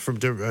from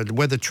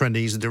Weather Trend.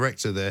 He's the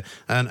director there.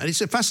 And it's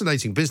a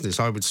fascinating business,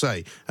 I would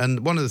say.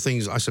 And one of the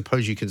things I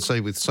suppose you can say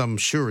with some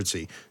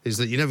surety is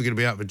that you're never going to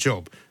be out of a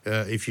job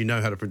if you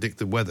know how to predict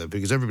the weather,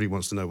 because everybody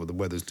wants to know what the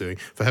weather's doing.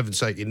 For heaven's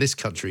sake, in this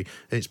country,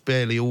 it's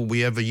barely all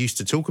we ever used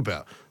to talk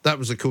about. That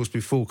was, of course,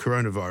 before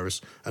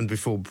coronavirus and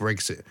before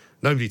Brexit.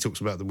 Nobody talks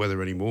about the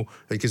weather anymore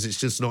because it's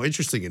just not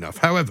interesting enough.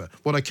 However,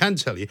 what I can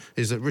tell you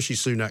is that Rishi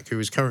Sunak, who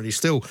is currently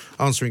still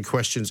answering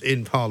questions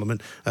in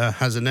Parliament,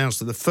 has announced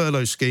that the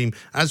furlough scheme,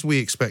 as we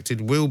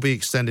expected, will be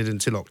extended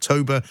until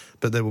October,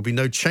 but there will be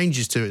no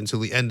changes to it until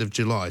the end of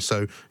July.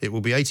 So it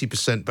will be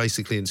 80%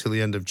 basically until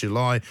the end of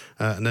July,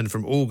 and then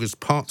from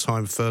August,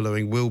 part-time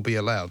furloughing will be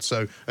allowed.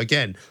 So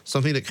again,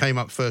 something that came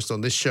up first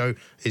on this show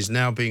is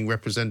now being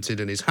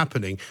represented and is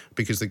happening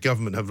because the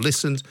government have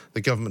listened,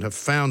 the government have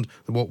found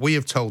what we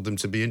have told them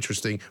to be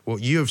interesting,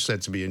 what you have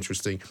said to be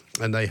interesting,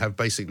 and they have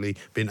basically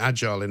been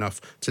agile enough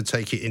to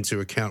take it into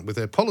account with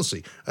their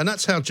policy. And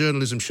that's how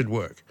journalism should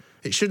work.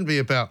 It shouldn't be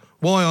about,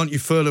 why aren't you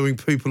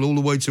furloughing people all the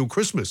way till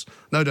Christmas?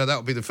 No doubt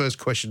that'll be the first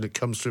question that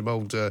comes from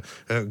old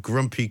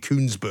Grumpy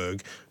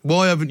Koonsberg.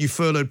 Why haven't you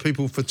furloughed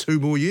people for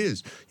 2 more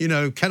years? You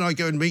know, can I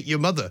go and meet your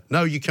mother?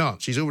 No, you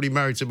can't. She's already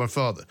married to my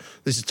father.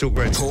 This is Talk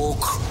Radio.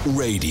 Talk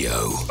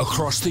Radio.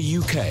 Across the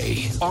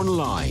UK,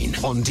 online,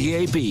 on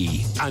DAB,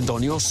 and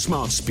on your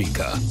smart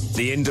speaker.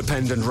 The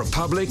Independent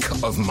Republic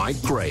of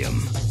Mike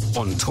Graham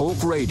on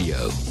Talk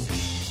Radio.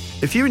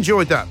 If you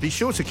enjoyed that, be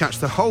sure to catch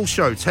the whole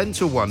show 10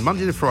 till 1,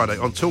 Monday to Friday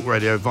on Talk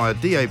Radio via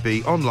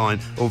DAB,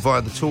 online or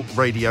via the Talk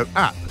Radio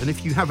app. And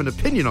if you have an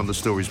opinion on the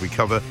stories we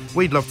cover,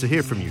 we'd love to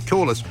hear from you.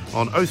 Call us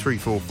on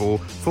 0344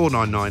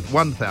 499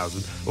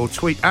 1000 or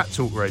tweet at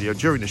Talk Radio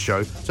during the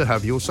show to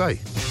have your say.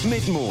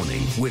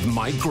 Mid-morning with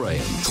Mike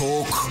Graham.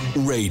 Talk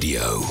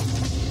Radio.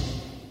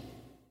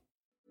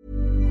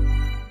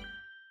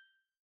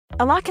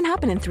 A lot can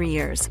happen in 3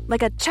 years,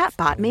 like a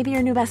chatbot may be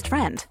your new best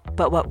friend.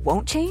 But what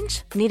won't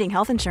change? Needing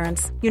health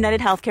insurance.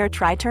 United Healthcare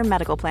Tri-Term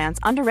Medical Plans,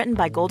 underwritten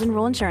by Golden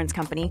Rule Insurance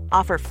Company,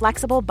 offer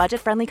flexible,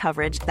 budget-friendly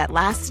coverage that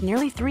lasts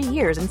nearly 3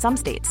 years in some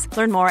states.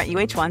 Learn more at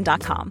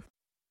UH1.com.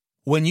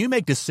 When you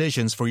make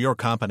decisions for your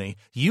company,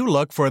 you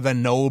look for the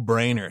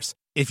no-brainers.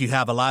 If you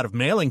have a lot of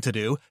mailing to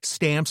do,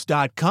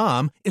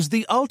 Stamps.com is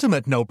the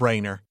ultimate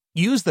no-brainer.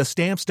 Use the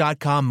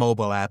Stamps.com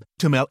mobile app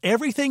to mail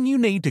everything you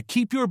need to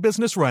keep your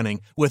business running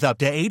with up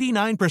to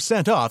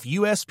 89% off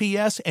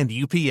USPS and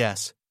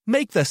UPS.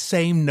 Make the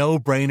same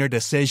no-brainer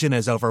decision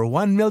as over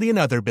 1 million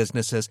other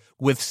businesses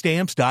with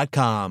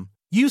Stamps.com.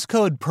 Use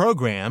code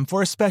PROGRAM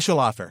for a special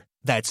offer.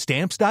 That's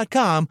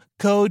Stamps.com,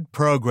 code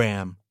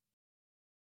PROGRAM.